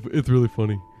it's really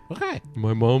funny. Okay.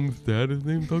 My mom's dad is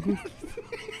named Douglas.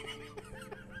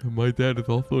 And my dad is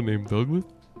also named Douglas.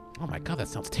 Oh my God, that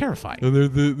sounds terrifying. And there's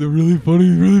the really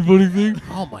funny thing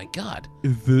Oh my God.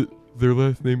 is that their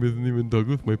last name isn't even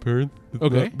Douglas, my parents. It's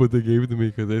Okay. not, but they gave it to me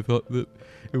because they thought that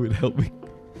it would help me.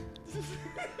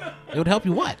 It would help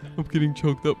you what? I'm getting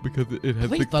choked up because it has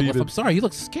Please, Douglas. succeeded. I'm sorry. You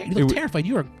look scared. You It look would- terrified.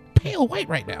 You are pale white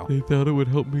right now. They thought it would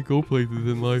help me go places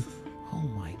in life. Oh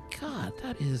my God,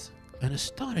 that is an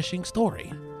astonishing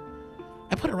story.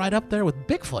 I put it right up there with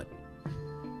Bigfoot.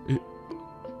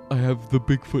 I have the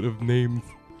Bigfoot of names,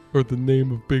 or the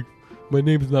name of Big. My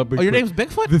name is not Bigfoot. Oh, your name's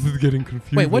Bigfoot? This is getting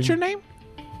confusing. Wait, what's your name?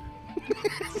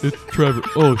 It's Trevor.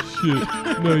 Oh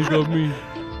shit! No, you got me.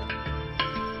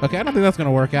 Okay, I don't think that's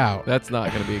gonna work out. That's not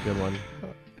going to be a good one.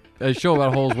 A show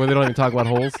about holes where they don't even talk about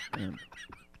holes.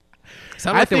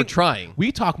 Sound like they were think trying.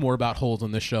 We talk more about holes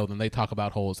on this show than they talk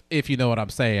about holes, if you know what I'm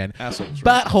saying. Assholes.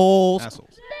 Right? Buttholes.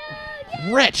 Assholes.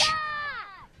 Rich.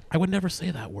 I would never say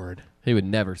that word. He would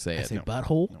never say I it. say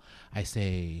butthole. I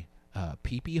say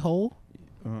pee-pee hole.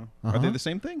 Are they the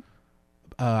same thing?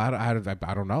 I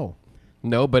don't know.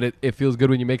 No, but it feels good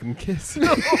when you make them kiss.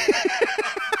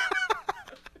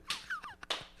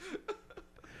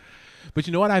 But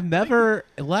you know what? I've never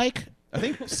I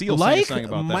think Seal sang a like song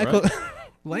about Michael that, right?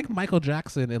 like Michael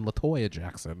Jackson and LaToya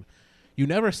Jackson. You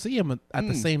never see them at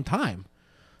the same time.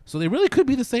 So they really could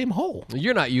be the same hole.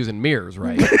 You're not using mirrors,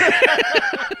 right?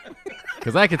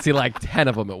 Because I could see like 10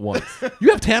 of them at once.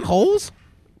 You have 10 holes?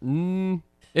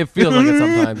 It feels like it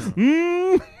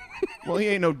sometimes. Well, he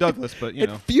ain't no Douglas, but you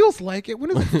know. Feels like it. When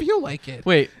does it feel like it?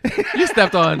 Wait, you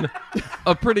stepped on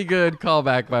a pretty good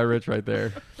callback by Rich right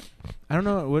there. I don't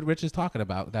know what Rich is talking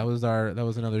about. That was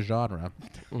another genre.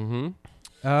 Mm-hmm.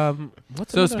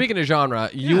 What's So another- speaking of genre,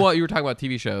 you were talking about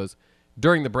TV shows.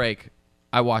 During the break,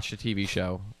 I watched a TV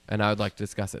show, and I would like to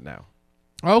discuss it now.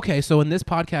 Okay, so in this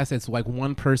podcast, it's like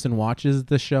one person watches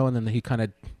the show, and then he kind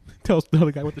of tells the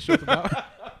other guy what the show's about.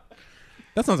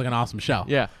 That sounds like an awesome show.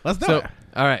 Yeah. Let's do it.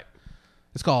 All right.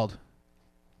 It's called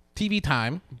TV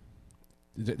Time.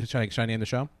 Should I name the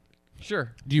show?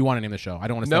 Sure. Do you want to name the show? I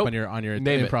don't want to Nope. step on your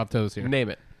Name improv toes here. Name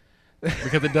it.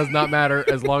 Because it does not matter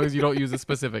as long as you don't use a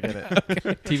specific in it.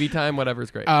 TV Time, whatever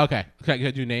is great. Okay. Can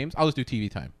I do names? I'll just do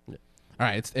TV Time. Yeah. All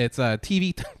right. It's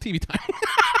TV Time.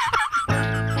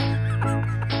 I'm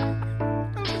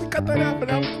just cut that out, but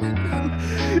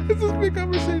it's this big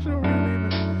conversation over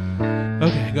here.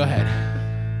 Okay, go ahead.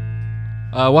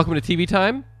 Welcome to TV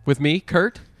Time with me,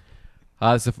 Kurt.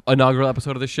 It's the inaugural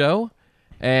episode of the show,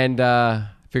 and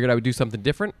figured I would do something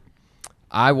different.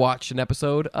 I watched an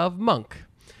episode of Monk.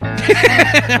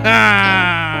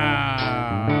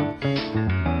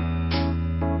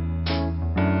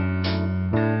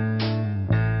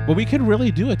 Well, we could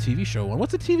really do a TV show one.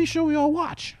 What's a TV show we all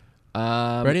watch?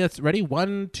 Ready? Ready?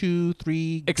 1, 2,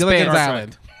 3. Expanse. Gilligan's Star Trek.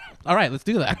 Island. All right, let's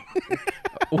do that.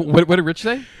 What did Rich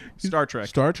say? Star Trek.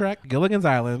 Star Trek, Gilligan's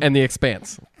Island, And The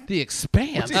Expanse. The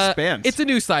Expanse. What's The Expanse? It's a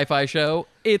new sci-fi show.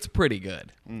 It's pretty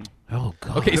good. Oh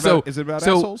God. Okay, Is it so about, is it about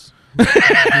so assholes?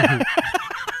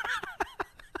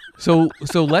 so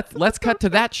let's cut to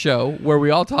that show where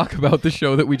we all talk about the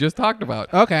show that we just talked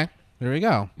about. Okay. There we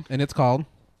go. And it's called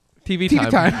TV TV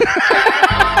Time. Time.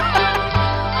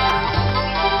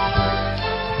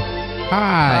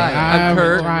 Hi, I'm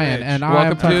Kurt. Ryan, and Welcome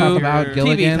I'm talking to about TV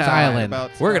Gilligan's Time. Island.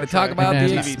 About We're gonna Star talk Trek about And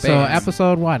The then- Expanse. so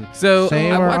episode 1. So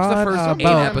Say I we're watched the on first a 8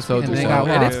 boat, episodes and or they so, got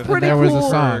and lost, it's pretty there was cool a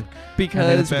song.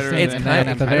 because It's better it's than kind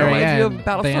at of the very reminds you of end,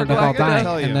 Battlestar they end up all Galactica,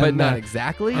 dying, and but then not the-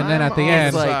 exactly. And then at the I'm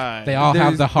end, on like, side. they all have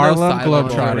There's the no Harlem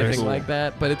silence or Globetrotters. anything like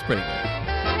that, but it's pretty good.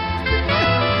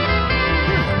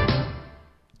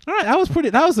 All right, that was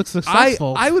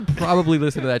successful. I would probably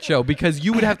listen to that show because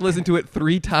you would have to listen to it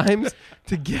 3 times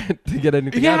to get anything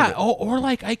out of yeah, it. or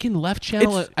like I can left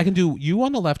channel It's- it. I can do you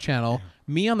on the left channel,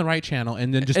 me on the right channel,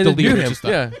 and then just And then delete mute Rich's him.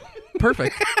 stuff. Yeah,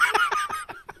 perfect.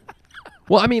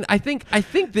 Well, I mean, I think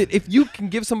that if you can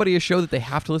give somebody a show that they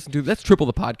have to listen to, that's triple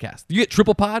the podcast. You get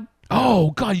triple pod.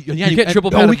 Oh God! Yeah, You get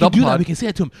triple pod Oh, and we can double do that. pod. We can say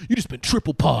that to him. You just been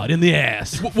triple pod in the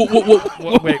ass. Wait,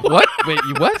 what? Wait,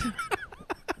 you what?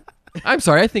 I'm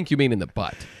sorry. I think you mean in the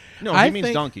butt. No, I he means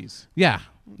think- donkeys. Yeah.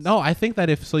 No, I think that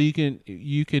if so, you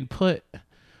can put.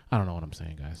 I don't know what I'm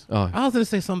saying, guys. Oh. I was gonna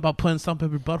say something about putting something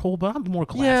in your butthole, but I'm more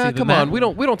classy. Yeah, than come that. on. We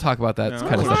don't talk about that No,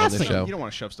 kind of stuff on this classy. show. You don't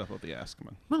want to shove stuff up the ass. Come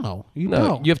on. No, you No,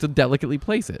 don't. you have to delicately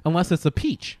place it. Unless it's a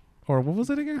peach, or what was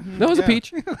it again? No, it was a Yeah.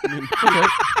 peach. I mean,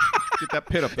 get that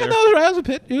pit up there. No, it was a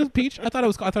pit. It was a peach. I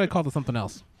thought I called it something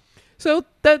else. So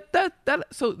that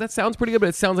sounds pretty good, but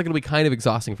it sounds like it'll be kind of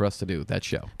exhausting for us to do that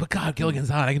show. But God,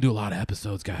 Gilligan's Island, I can do a lot of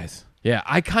episodes, guys. Yeah,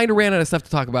 I kind of ran out of stuff to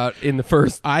talk about in the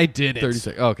first. I did it. 30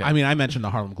 seconds. Okay. I mean, I mentioned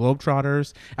the Harlem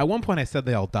Globetrotters. At one point, I said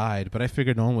they all died, but I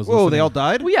figured no one was Whoa, listening. they all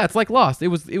died? Well, yeah, it's like Lost. It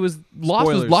was Lost.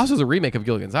 Spoilers. Lost Was a remake of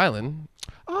Gilligan's Island.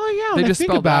 Oh yeah, They when I just think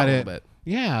spelled about out a it. little bit.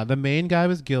 Yeah, the main guy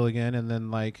was Gilligan, and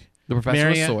then like The professor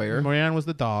was Sawyer. Marianne was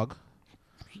the dog,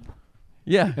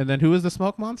 Yeah, and then who was the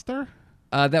smoke monster?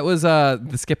 that was the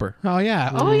skipper. Oh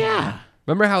yeah, oh yeah.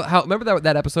 Remember how remember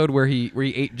that episode where he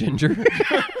ate ginger?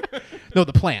 No,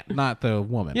 the plant, not the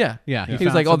woman. yeah, yeah. He was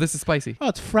found like, "Oh, some- this is spicy. Oh,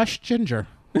 it's fresh ginger.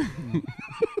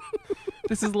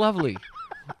 This is lovely."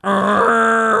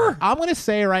 I'm gonna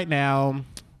say right now,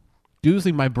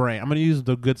 using my brain. I'm gonna use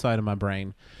the good side of my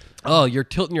brain. Oh, you're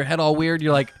tilting your head all weird.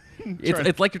 You're like,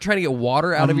 it's like you're trying to get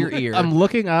water out of your ear. I'm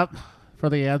looking up for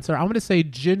the answer. I'm gonna say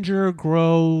ginger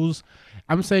grows.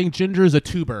 I'm saying ginger is a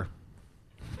tuber.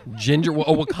 Ginger.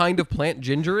 What kind of plant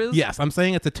ginger is? Yes, I'm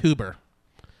saying it's a tuber.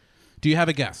 Do you have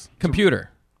a guess? Computer.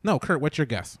 No, Kurt. What's your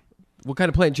guess? What kind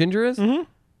of plant ginger is? Mm-hmm.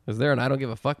 Is there an I don't give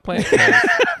a fuck plant?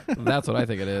 'Cause that's what I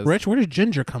think it is. Rich, where does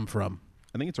ginger come from?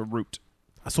 I think it's a root.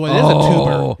 So it is a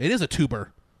tuber. It is a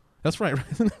tuber. That's right.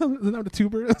 Isn't that what a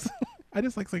tuber is? I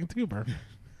just like saying tuber.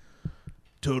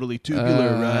 Totally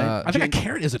tubular, right? I think a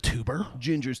carrot is a tuber.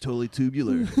 Ginger's totally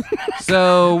tubular.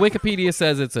 So Wikipedia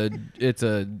says it's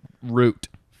a root.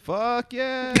 Fuck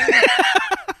yeah.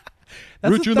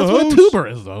 That's, Rich in that's the what a house. tuber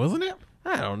is, though, isn't it?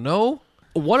 I don't know.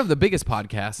 One of the biggest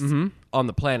podcasts on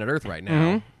the planet Earth right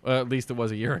now, at least it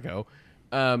was a year ago,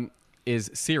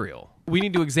 is Serial. We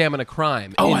need to examine a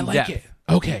crime. Oh, in I like depth. it.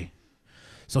 Okay.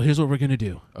 So here's what we're gonna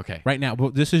do. Okay. Right now,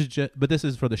 but this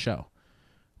is for the show.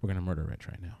 We're gonna murder Rich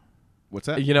right now. What's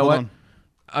that? You know Hold what? on.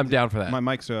 I'm down for that. My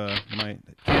mic's my.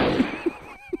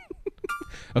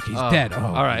 Okay, he's dead. Oh,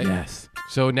 all right. Yes.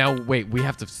 So now, wait, we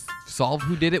have to solve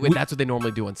who did it? Wait, that's what they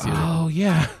normally do on Serial. Oh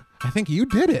yeah. I think you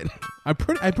did it. I'm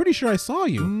pretty sure I saw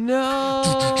you.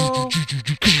 No.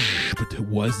 But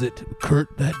was it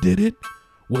Kurt that did it?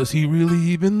 Was he really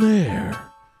even there?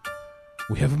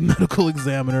 We have a medical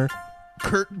examiner,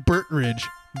 Kurt Burtridge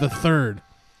III.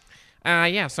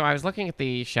 Yeah, so I was looking at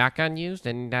the shotgun used,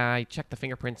 and I checked the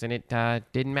fingerprints, and it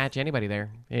didn't match anybody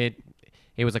there. It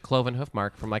was a cloven hoof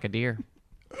mark from like a deer.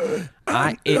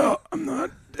 I'm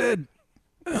not dead.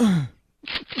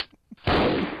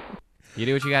 You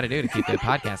do what you got to do to keep the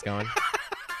podcast going.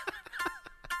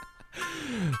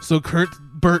 So Kurt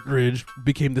Burtridge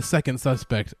became the second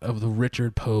suspect of the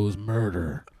Richard Pose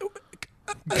murder.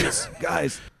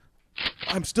 Guys,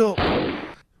 I'm still.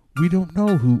 We don't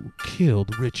know who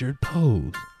killed Richard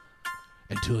Pose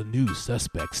until a new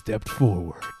suspect stepped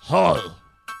forward. Hi,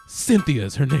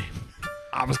 Cynthia's her name.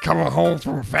 I was coming home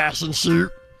from a fashion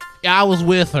shoot. I was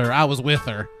with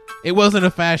her. It wasn't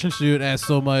a fashion shoot as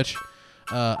so much.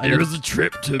 It was a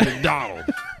trip to McDonald's.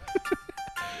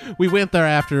 We went there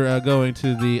after going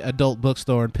to the adult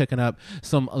bookstore and picking up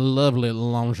some lovely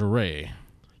lingerie.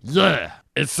 Yeah,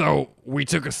 and so we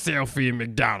took a selfie in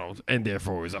McDonald's, and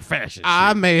therefore it was a fashion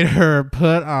I shoot. made her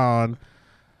put on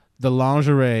the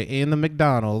lingerie in the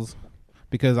McDonald's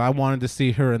because I wanted to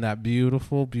see her in that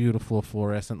beautiful, beautiful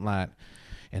fluorescent light.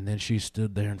 And then she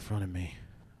stood there in front of me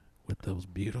with those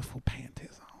beautiful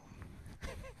panties on.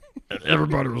 And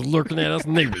everybody was looking at us,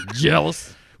 and they were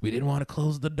jealous. We didn't want to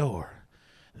close the door.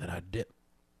 And then I dipped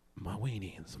my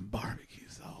weenie in some barbecue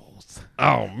sauce.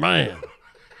 Oh, man.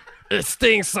 It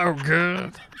stings so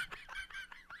good.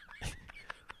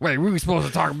 Wait, we were supposed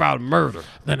to talk about a murder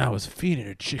Then I was feeding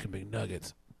her chicken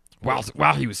McNuggets.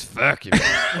 while he was fucking.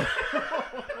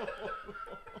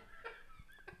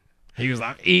 He was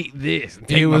like, eat this and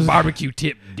take It my was- barbecue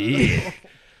tip dick.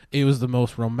 It was the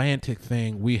most romantic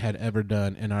thing we had ever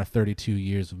done in our 32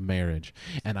 years of marriage.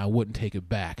 And I wouldn't take it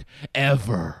back.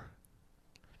 Ever.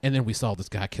 And then we saw this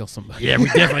guy kill somebody. Yeah, we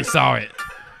definitely saw it.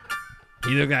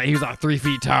 He was like 3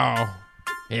 feet tall.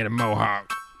 He had a mohawk.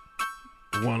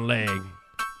 One leg.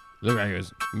 Looked like it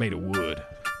was made of wood.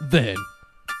 Then,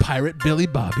 Pirate Billy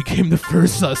Bob became the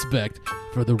first suspect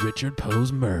for the Richard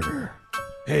Pose murder.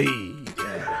 Hey,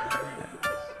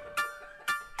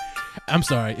 I'm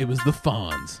sorry, it was the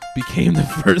Fonz became the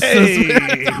first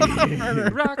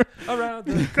suspect. Rock around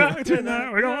the clock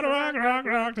tonight. We're gonna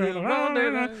rock till the wrong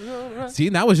daylight. See,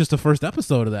 that was just the first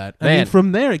episode of that. I mean, Man.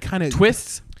 from there, it kind of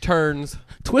Twists, turns,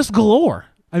 twist galore.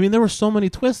 I mean, there were so many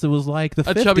twists. It was like the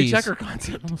a 50s. chubby checker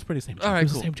concept. It was pretty same joke. All right, it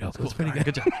was cool. the same joke. Cool. It was pretty All right,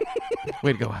 good. good job.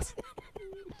 Way to go, us.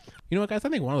 You know what, guys? I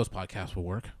think one of those podcasts will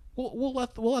work. We'll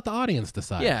let the audience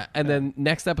decide. Yeah, and then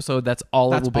next episode, that's all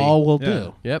That's it will be. all we'll Yeah.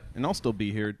 do. Yep. and I'll still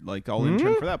be here. Like I'll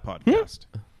intern for that podcast.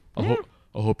 I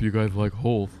hope you guys like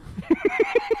holes.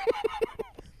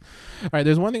 All right,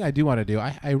 there's one thing I do want to do.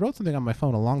 I wrote something on my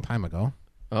phone a long time ago.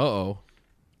 Uh-oh.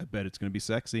 I bet it's gonna be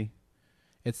sexy.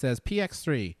 It says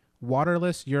PX3,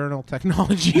 waterless urinal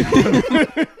technology.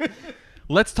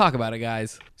 Let's talk about it,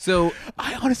 guys. So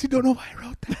I honestly don't know why I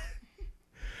wrote that.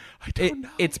 I don't know.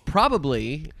 it's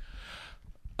probably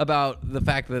about the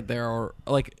fact that there are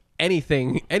like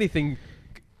anything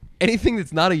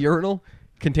that's not a urinal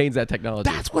contains that technology.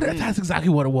 That's exactly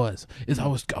what it was. I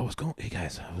was going, hey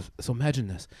guys, so imagine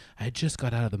this. I had just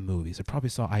got out of the movies. I probably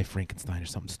saw I, Frankenstein or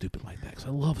something stupid like that because I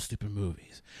love stupid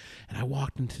movies. And I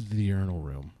walked into the urinal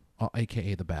room,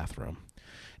 aka the bathroom,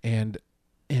 and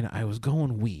I was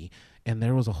going wee, and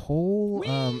there was a whole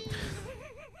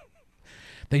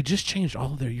they just changed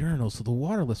all of their urinals to the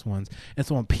waterless ones. And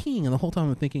so I'm peeing, and the whole time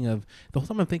I'm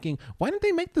thinking, why didn't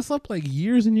they make this up like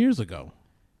years and years ago?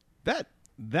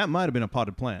 That might have been a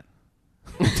potted plant.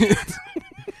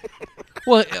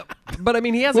 Well, but I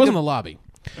mean, he has It like wasn't the lobby.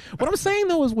 What I'm saying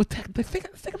though is with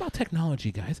think about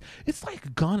technology, guys. It's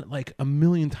like gone like a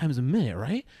million times a minute,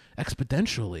 right?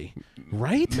 Exponentially,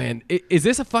 right? man. Is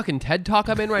this a fucking TED talk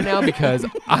I'm in right now? Because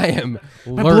I am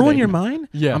Am learning. I blowing your mind?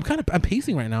 Yeah. I'm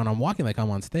pacing right now, and I'm walking like I'm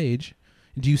on stage.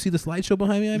 Do you see the slideshow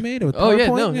behind me I made with Oh, yeah,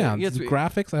 PowerPoint? no, yeah, yeah, it's it's-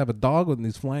 graphics. I have a dog with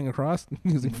these flying across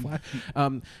using fly.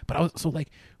 But I was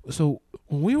so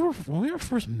when we were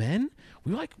first men,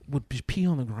 we would pee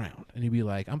on the ground, and you'd be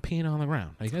like, "I'm peeing on the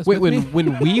ground." Are you guys Wait, with me?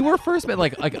 when we were first met,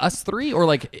 like us three, or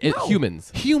like No.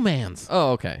 humans? Humans.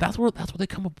 Oh, okay. That's where they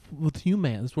come up with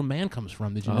human. That's where man comes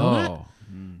from. Did you know that? Oh.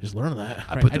 Just learn that.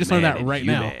 I put I just the learned man that in right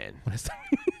now. human. When I said-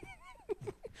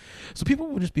 So people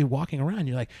would just be walking around.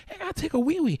 You're like, "Hey, I gotta take a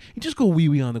wee wee." You just go wee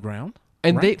wee on the ground.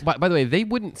 And right? they, by the way, they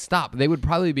wouldn't stop. They would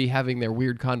probably be having their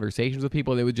weird conversations with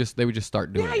people. They would just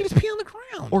start doing yeah, you it. just pee on the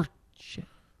ground. Or shit.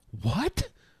 what?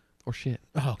 Or shit.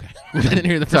 Oh, okay. I didn't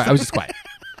hear the first. Sorry, I was just quiet.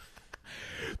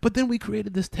 But then we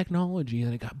created this technology,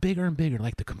 and it got bigger and bigger,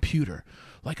 like the computer,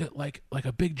 like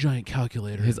a big giant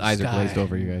calculator. His in the eyes are sky. glazed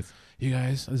over, you guys. You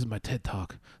guys, this is my TED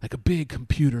Talk. Like a big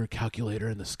computer calculator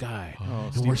in the sky.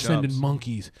 and Steve we're sending Jobs.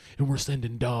 monkeys and we're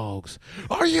sending dogs.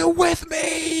 Are you with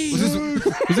me? Was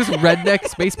this redneck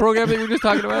space program that we were just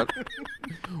talking about?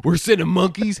 We're sending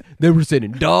monkeys, then we're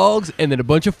sending dogs, and then a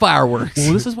bunch of fireworks.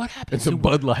 Well, this is what happens. And some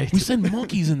Bud Light. We send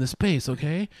monkeys into space,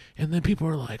 okay? And then people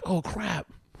are like, oh, crap.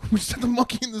 We sent the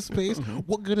monkey into space.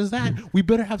 What good is that? We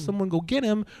better have someone go get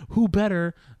him. Who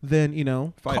better than,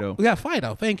 Fido. Yeah,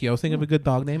 Fido. Thank you. I was thinking of a good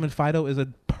dog name, and Fido is a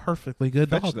perfectly good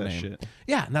Fetch dog that name. shit.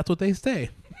 Yeah, and that's what they say.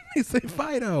 They say,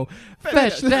 Fido,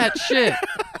 Fetch that shit.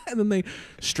 and then they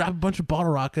strap a bunch of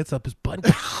bottle rockets up his butt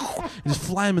and just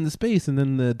fly him into space, and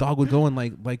then the dog would go in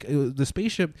like it was the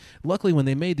spaceship. Luckily, when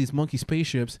they made these monkey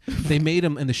spaceships, they made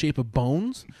them in the shape of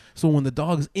bones. So when the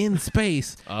dog's in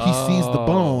space, he sees the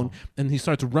bone and he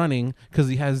starts running because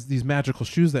he has these magical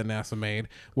shoes that NASA made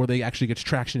where they actually gets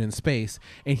traction in space,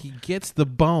 and he gets the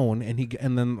bone and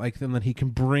then he can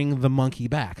bring the monkey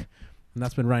back. And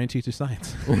that's been Ryan Teaches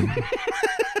Science.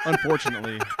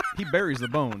 Unfortunately, he buries the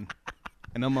bone,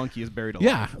 and the monkey is buried alive.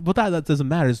 Yeah, but that doesn't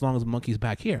matter as long as the monkey's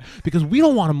back here. Because we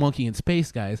don't want a monkey in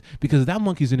space, guys, because that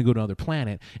monkey's going to go to another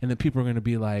planet, and then people are going to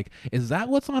be like, is that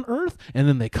what's on Earth? And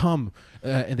then they come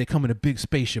in a big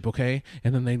spaceship, okay?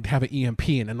 And then they have an EMP,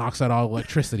 and it knocks out all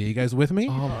electricity. You guys with me?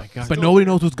 Oh my god. But nobody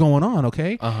knows what's going on,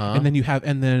 okay? Uh-huh. And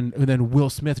then and then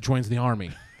Will Smith joins the army,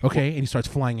 okay? And he starts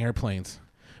flying airplanes.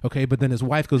 Okay, but then his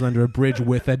wife goes under a bridge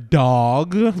with a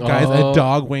dog. Guys, a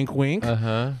dog, wink, wink.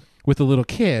 Uh-huh. With a little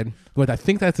kid. But I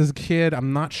think that's his kid.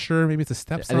 I'm not sure. Maybe it's a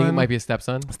stepson. I think it might be a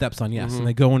stepson. Stepson, yes. And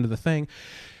they go into the thing.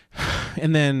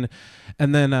 And then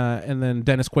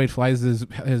Dennis Quaid flies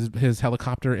his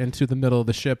helicopter into the middle of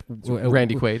the ship.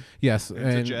 Randy Quaid. Yes. It's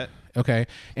a jet. Okay.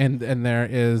 And there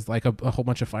is like a whole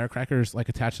bunch of firecrackers like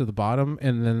attached to the bottom.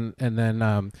 And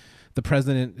then the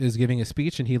president is giving a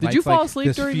speech, and he Did lights, you fall like, asleep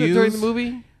this during fuse. the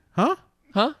movie? Huh?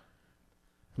 Huh?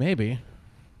 Maybe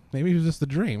it was just a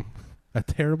dream. A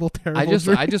terrible dream. I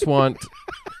just want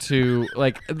to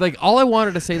like all I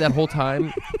wanted to say that whole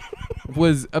time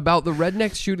was about the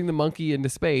rednecks shooting the monkey into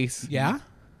space. Yeah?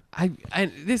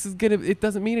 This is gonna, it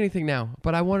doesn't mean anything now,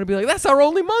 but I want to be like, that's our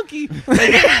only monkey.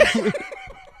 That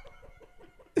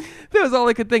was all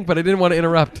I could think, but I didn't want to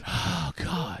interrupt. Oh,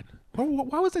 God.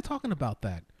 Why was I talking about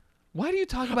that? Why do you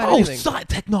talk about Oh, anything?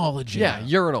 technology. Yeah,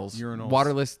 urinals.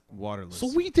 Waterless.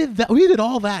 So we did that. We did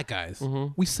all that, guys.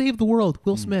 Mm-hmm. We saved the world.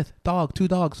 Will Smith, dog, 2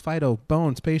 dogs, Fido,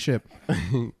 bone, spaceship,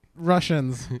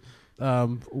 Russians.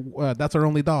 That's our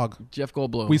only dog. Jeff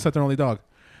Goldblum. We set their only dog.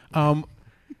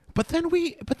 But then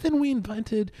we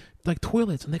invented like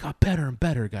toilets, and they got better and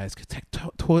better, guys. Because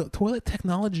toilet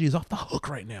technology is off the hook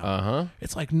right now. Uh-huh.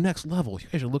 It's like next level. You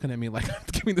guys are looking at me like I'm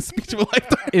giving the speech of a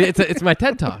lifetime. It's my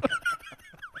TED Talk.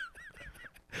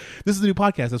 This is a new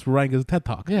podcast. That's where Ryan gives a TED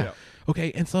Talk. Yeah.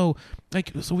 Okay, and so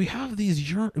we have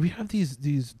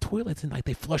these toilets, and like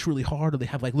they flush really hard, or they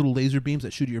have like little laser beams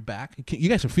that shoot at your back. You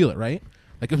guys can feel it, right?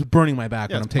 Like it's burning my back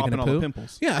Yeah, when I'm it's taking a popping all poo. the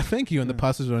pimples. Yeah, thank you. And the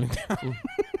pus is running down.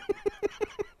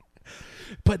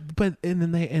 but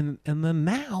then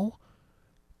now,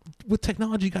 with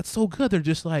technology got so good, they're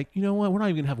just like, you know what? We're not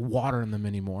even gonna have water in them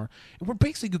anymore. And we're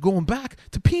basically going back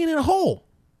to peeing in a hole.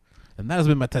 And that has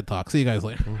been my TED Talk. See you guys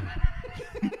later.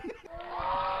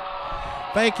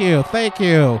 Thank you.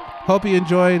 Hope you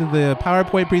enjoyed the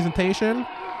PowerPoint presentation.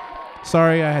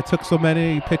 Sorry I took so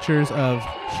many pictures of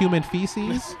human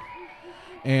feces.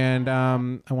 And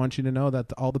I want you to know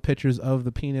that all the pictures of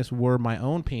the penis were my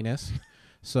own penis.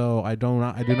 So I do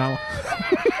not.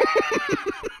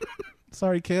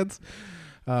 Sorry, kids.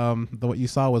 What you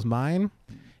saw was mine.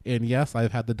 And yes,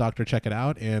 I've had the doctor check it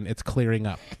out, and it's clearing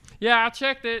up. Yeah, I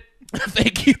checked it.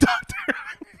 Thank you, doctor.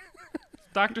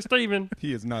 Dr. Steven.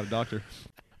 He is not a doctor.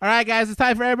 All right, guys, it's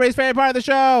time for everybody's favorite part of the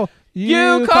show.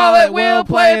 You call it, we'll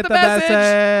play it, the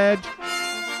message.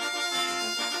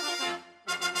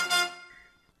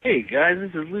 Hey guys, this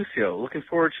is Lucio. Looking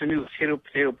forward to a new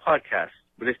Potato podcast.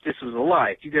 But if this was a lie,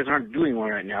 if you guys aren't doing one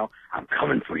right now, I'm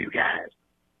coming for you guys.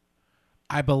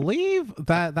 I believe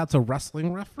that's a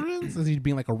wrestling reference. Is he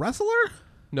being like a wrestler?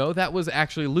 No, that was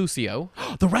actually Lucio.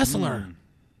 The wrestler.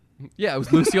 Yeah, it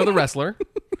was Lucio the wrestler.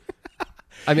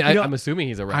 I mean, know, I'm assuming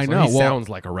he's a wrestler. I know, He well, sounds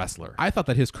like a wrestler. I thought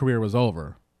that his career was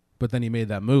over, but then he made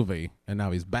that movie, and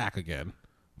now he's back again.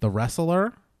 The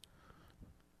wrestler,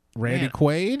 Randy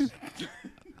Quaid,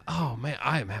 Oh man,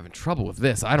 I am having trouble with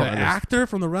this. I don't the understand. actor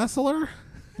from The Wrestler,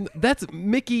 That's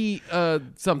Mickey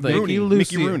something. Rooney.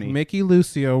 Mickey Rooney. Mickey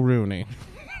Lucio Rooney.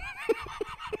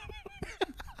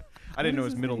 I didn't know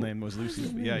his middle name was Lucio.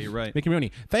 But yeah, you're right. Mickey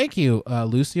Rooney. Thank you,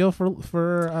 Lucio, for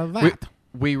that.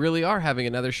 We really are having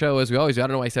another show as we always do. I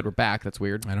don't know why I said we're back. That's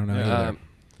weird. I don't know. Yeah. either.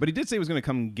 But he did say he was going to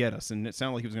come get us, and it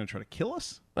sounded like he was going to try to kill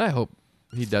us. I hope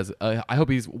he does. I hope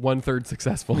he's 1/3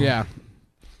 successful. Yeah.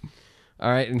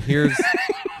 All right, and here's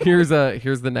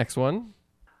the next one.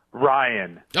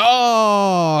 Ryan.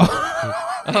 Oh,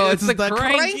 Oh, it's the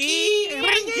cranky.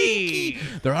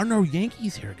 There are no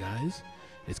Yankees here, guys.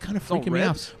 It's kind of freaking me out.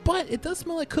 Reds? But it does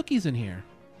smell like cookies in here.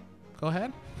 Go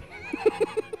ahead.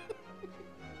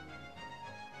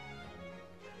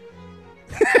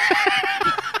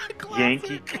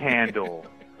 Yankee Candle.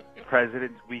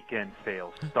 President's Weekend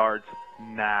sale starts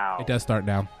now. It does start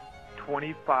now.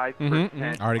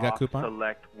 25% Already got off coupon?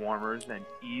 select warmers and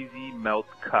easy melt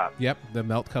cups. Yep, the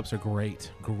melt cups are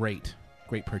great. Great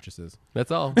purchases.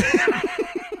 That's all.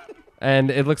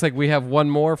 And it looks like we have one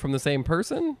more from the same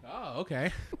person. Oh,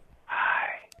 okay. Hi.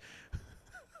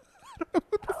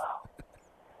 Hello.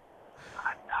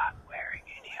 I'm not wearing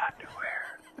any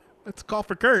underwear. Let's call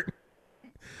for Kurt.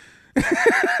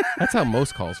 That's how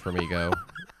most calls for me go.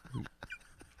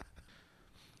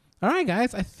 All right,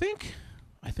 guys. I think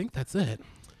that's it.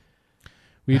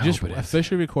 We I just hope it is.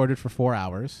 officially recorded for 4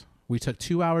 hours. We took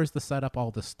 2 hours to set up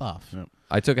all this stuff. Yep.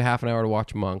 I took a half an hour to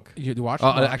watch Monk. You watched?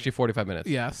 Actually, 45 minutes.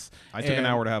 yes. I took an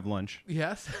hour to have lunch.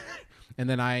 Yes. And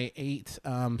then I ate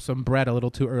some bread a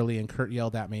little too early, and Kurt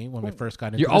yelled at me when we first got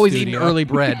into You're the always studio. eating early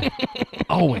bread.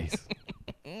 Always.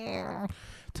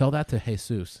 Tell that to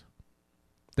Jesus,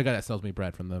 the guy that sells me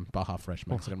bread from the Baja Fresh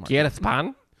Mexican market. ¿Quieres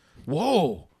pan?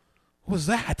 Whoa. What was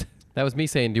that? That was me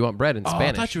saying, do you want bread in Oh, I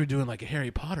Spanish? thought you were doing like a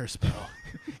Harry Potter spell.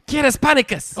 ¿Quieres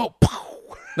panicas? Oh,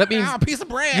 That means a piece of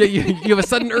bread. you have a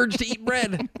sudden urge to eat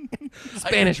bread.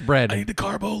 Spanish bread. I need the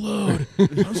carbo load.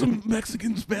 Some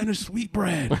Mexican Spanish sweet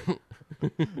bread.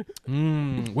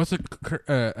 What's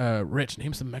a Rich?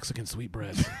 Name some Mexican sweet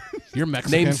bread. You're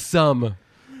Mexican. Name some.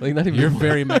 Like not even You're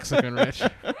very Mexican, Rich.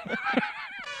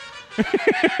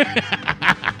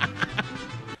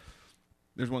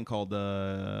 There's one called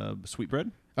Sweet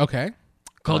Bread. Okay.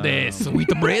 called sweet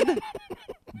bread.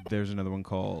 There's another one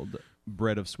called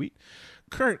Bread of Sweet.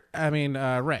 Kurt,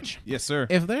 Rich. Yes, sir.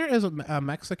 If there is a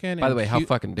Mexican, By the in way, how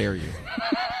fucking dare you?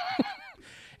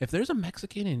 if there's a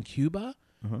Mexican in Cuba,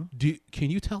 can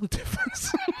you tell the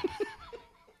difference?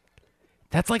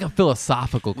 That's like a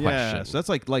philosophical question. Yeah, so that's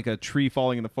like a tree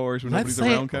falling in the forest when nobody's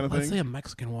around kind of let's thing. say a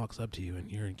Mexican walks up to you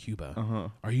and you're in Cuba. Uh-huh.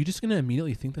 Are you just going to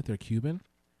immediately think that they're Cuban?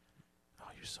 Oh,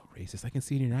 you're so racist. I can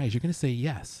see it in your eyes. You're going to say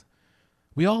yes.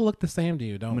 We all look the same to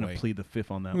you, don't I'm we? going to plead the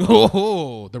fifth on that one.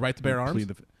 Oh, the right to bear arms? Plead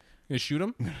the You going to shoot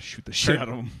him? I'm going to shoot the shit out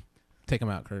of him. Take him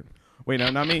out, Kurt. Wait, no,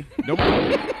 not me. Nope.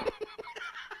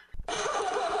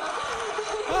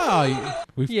 Oh,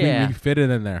 we fit it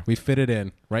in there. We fit it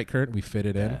in. Right, Kurt? We fit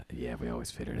it in. Yeah, we always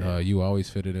fit it in. You always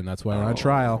fit it in. That's why we're on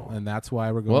trial, and that's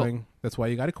why we're going. That's why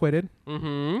you got acquitted,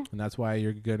 Mm-hmm. and that's why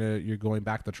you're going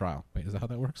back to trial. Wait, is that how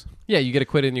that works? Yeah, you get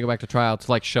acquitted and you go back to trial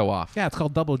to like show off. Yeah, it's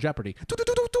called double jeopardy.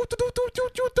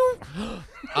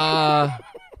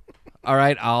 All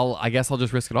right, I guess I'll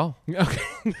just risk it all. Okay.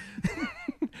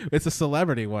 It's a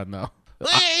celebrity one though.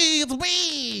 Hey, it's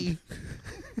me.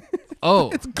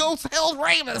 Oh, It's Ghost Harold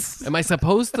Ramis. am I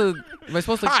supposed to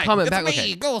comment back? It's me,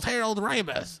 Okay. Ghost Harold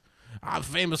Ramis. I'm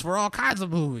famous for all kinds of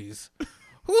movies.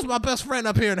 Who's my best friend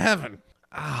up here in heaven?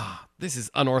 This is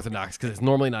unorthodox because it's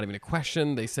normally not even a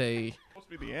question. They say,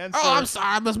 Supposed to be the answer. Oh, I'm sorry.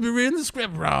 I must be reading the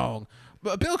script wrong.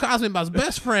 But Bill Cosby, my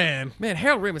best friend. man,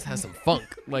 Harold Ramis has some funk.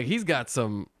 Like he's got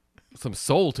some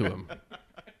soul to him.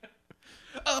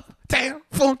 Uptown,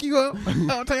 funk you up.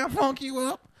 Uptown, funk you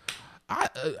up.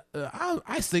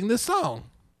 I sing this song.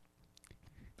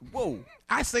 Whoa.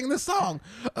 I sing this song.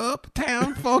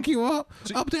 Uptown, funk you up.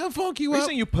 Uptown, funk you Are you up.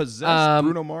 saying you possess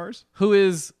Bruno Mars? Who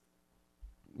is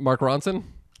Mark Ronson?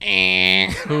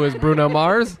 Who is Bruno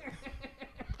Mars?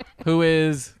 Who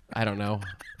is I don't know.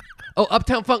 Oh,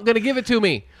 Uptown Funk gonna give it to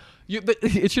me.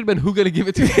 It should have been who gonna give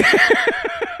it to me.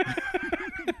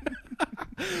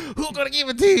 Who's gonna give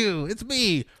it to you? It's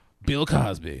me, Bill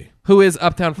Cosby. Who is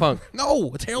Uptown Funk?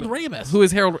 No, it's Harold Ramis. Who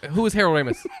is Harold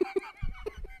Ramis?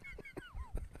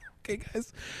 Okay,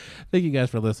 guys. Thank you guys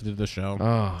for listening to the show.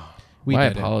 Oh, We my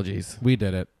did it. apologies. We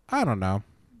did it. I don't know.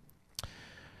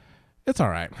 It's all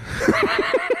right.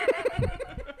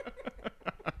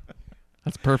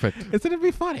 That's perfect. It's gonna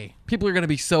be funny. People are gonna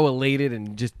be so elated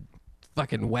and just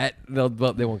fucking wet. They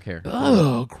won't care.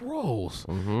 Oh, gross. rules.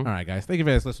 All right, guys. Thank you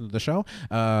for listening to the show.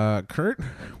 Kurt,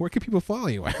 where can people follow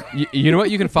you at? You know what?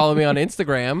 You can follow me on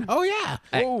Instagram. Oh, yeah.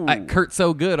 At Kurt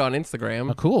So Good on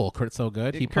Instagram. Oh, cool. Kurt's so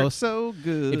good. He posts so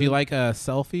good. If you like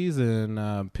selfies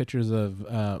and pictures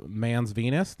of man's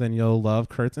Venus, then you'll love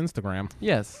Kurt's Instagram.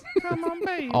 Yes. Come on,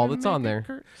 baby. All that's on there.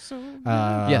 Yes,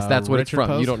 Yes, that's what it's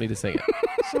from. You don't need to sing it.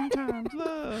 Sometimes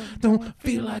love Don't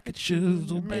feel like it should,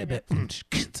 oh, baby.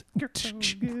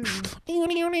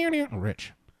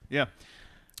 Rich. Yeah.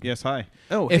 Yes. Hi.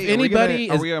 Oh, If hey, anybody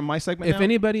are is- we on my segment If now?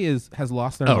 anybody has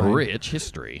lost their A mind, rich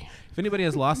history. if anybody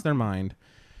has lost their mind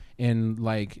and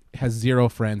like has 0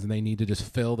 friends and they need to just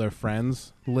fill their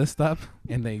friends list up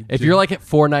and they If you're like at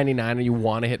 $4.99 and you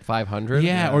want to hit 500,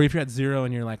 yeah, or if you're at 0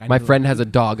 and you're like my friend has a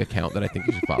dog account that I think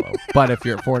you should follow. But if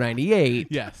you're at $4.98,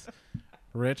 yes,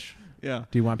 Rich, Yeah.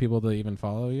 do you want people to even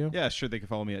follow you? Yeah, sure. They can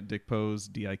follow me at Dickpose,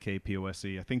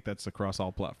 DIKPOSE. I think that's across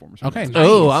all platforms. Okay.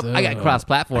 oh, nice. I got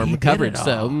cross-platform He did coverage, it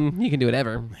so all. you can do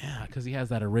whatever. Yeah, because he has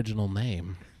that original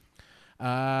name.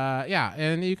 Yeah,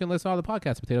 and you can listen to all the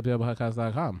podcasts at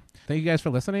potatopotatopodcast.com. Thank you guys for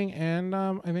listening, and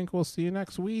I think we'll see you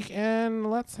next week.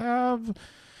 And let's have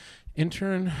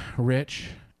intern Rich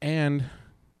and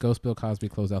Ghost Bill Cosby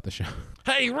close out the show.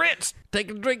 Hey, Rich, take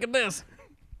a drink of this.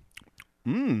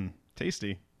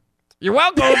 Tasty. You're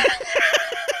welcome.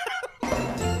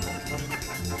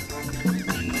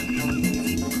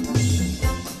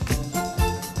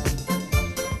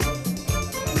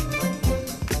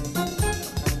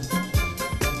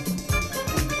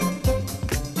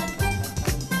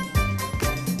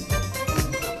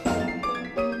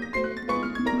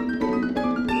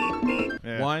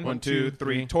 Yeah. One, 1, two, 2, 3.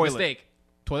 three. Toilet. Mistake.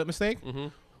 Toilet mistake? Mm-hmm.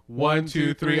 1,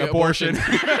 2, 3, abortion.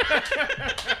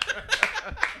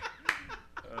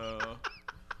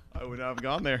 I would not have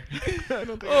gone there.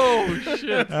 Oh,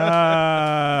 shit.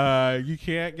 You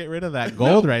can't get rid of that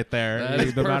gold right there, That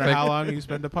is no matter perfect. how long you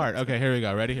spend apart. Okay, here we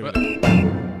go. Ready? Here we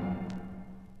go.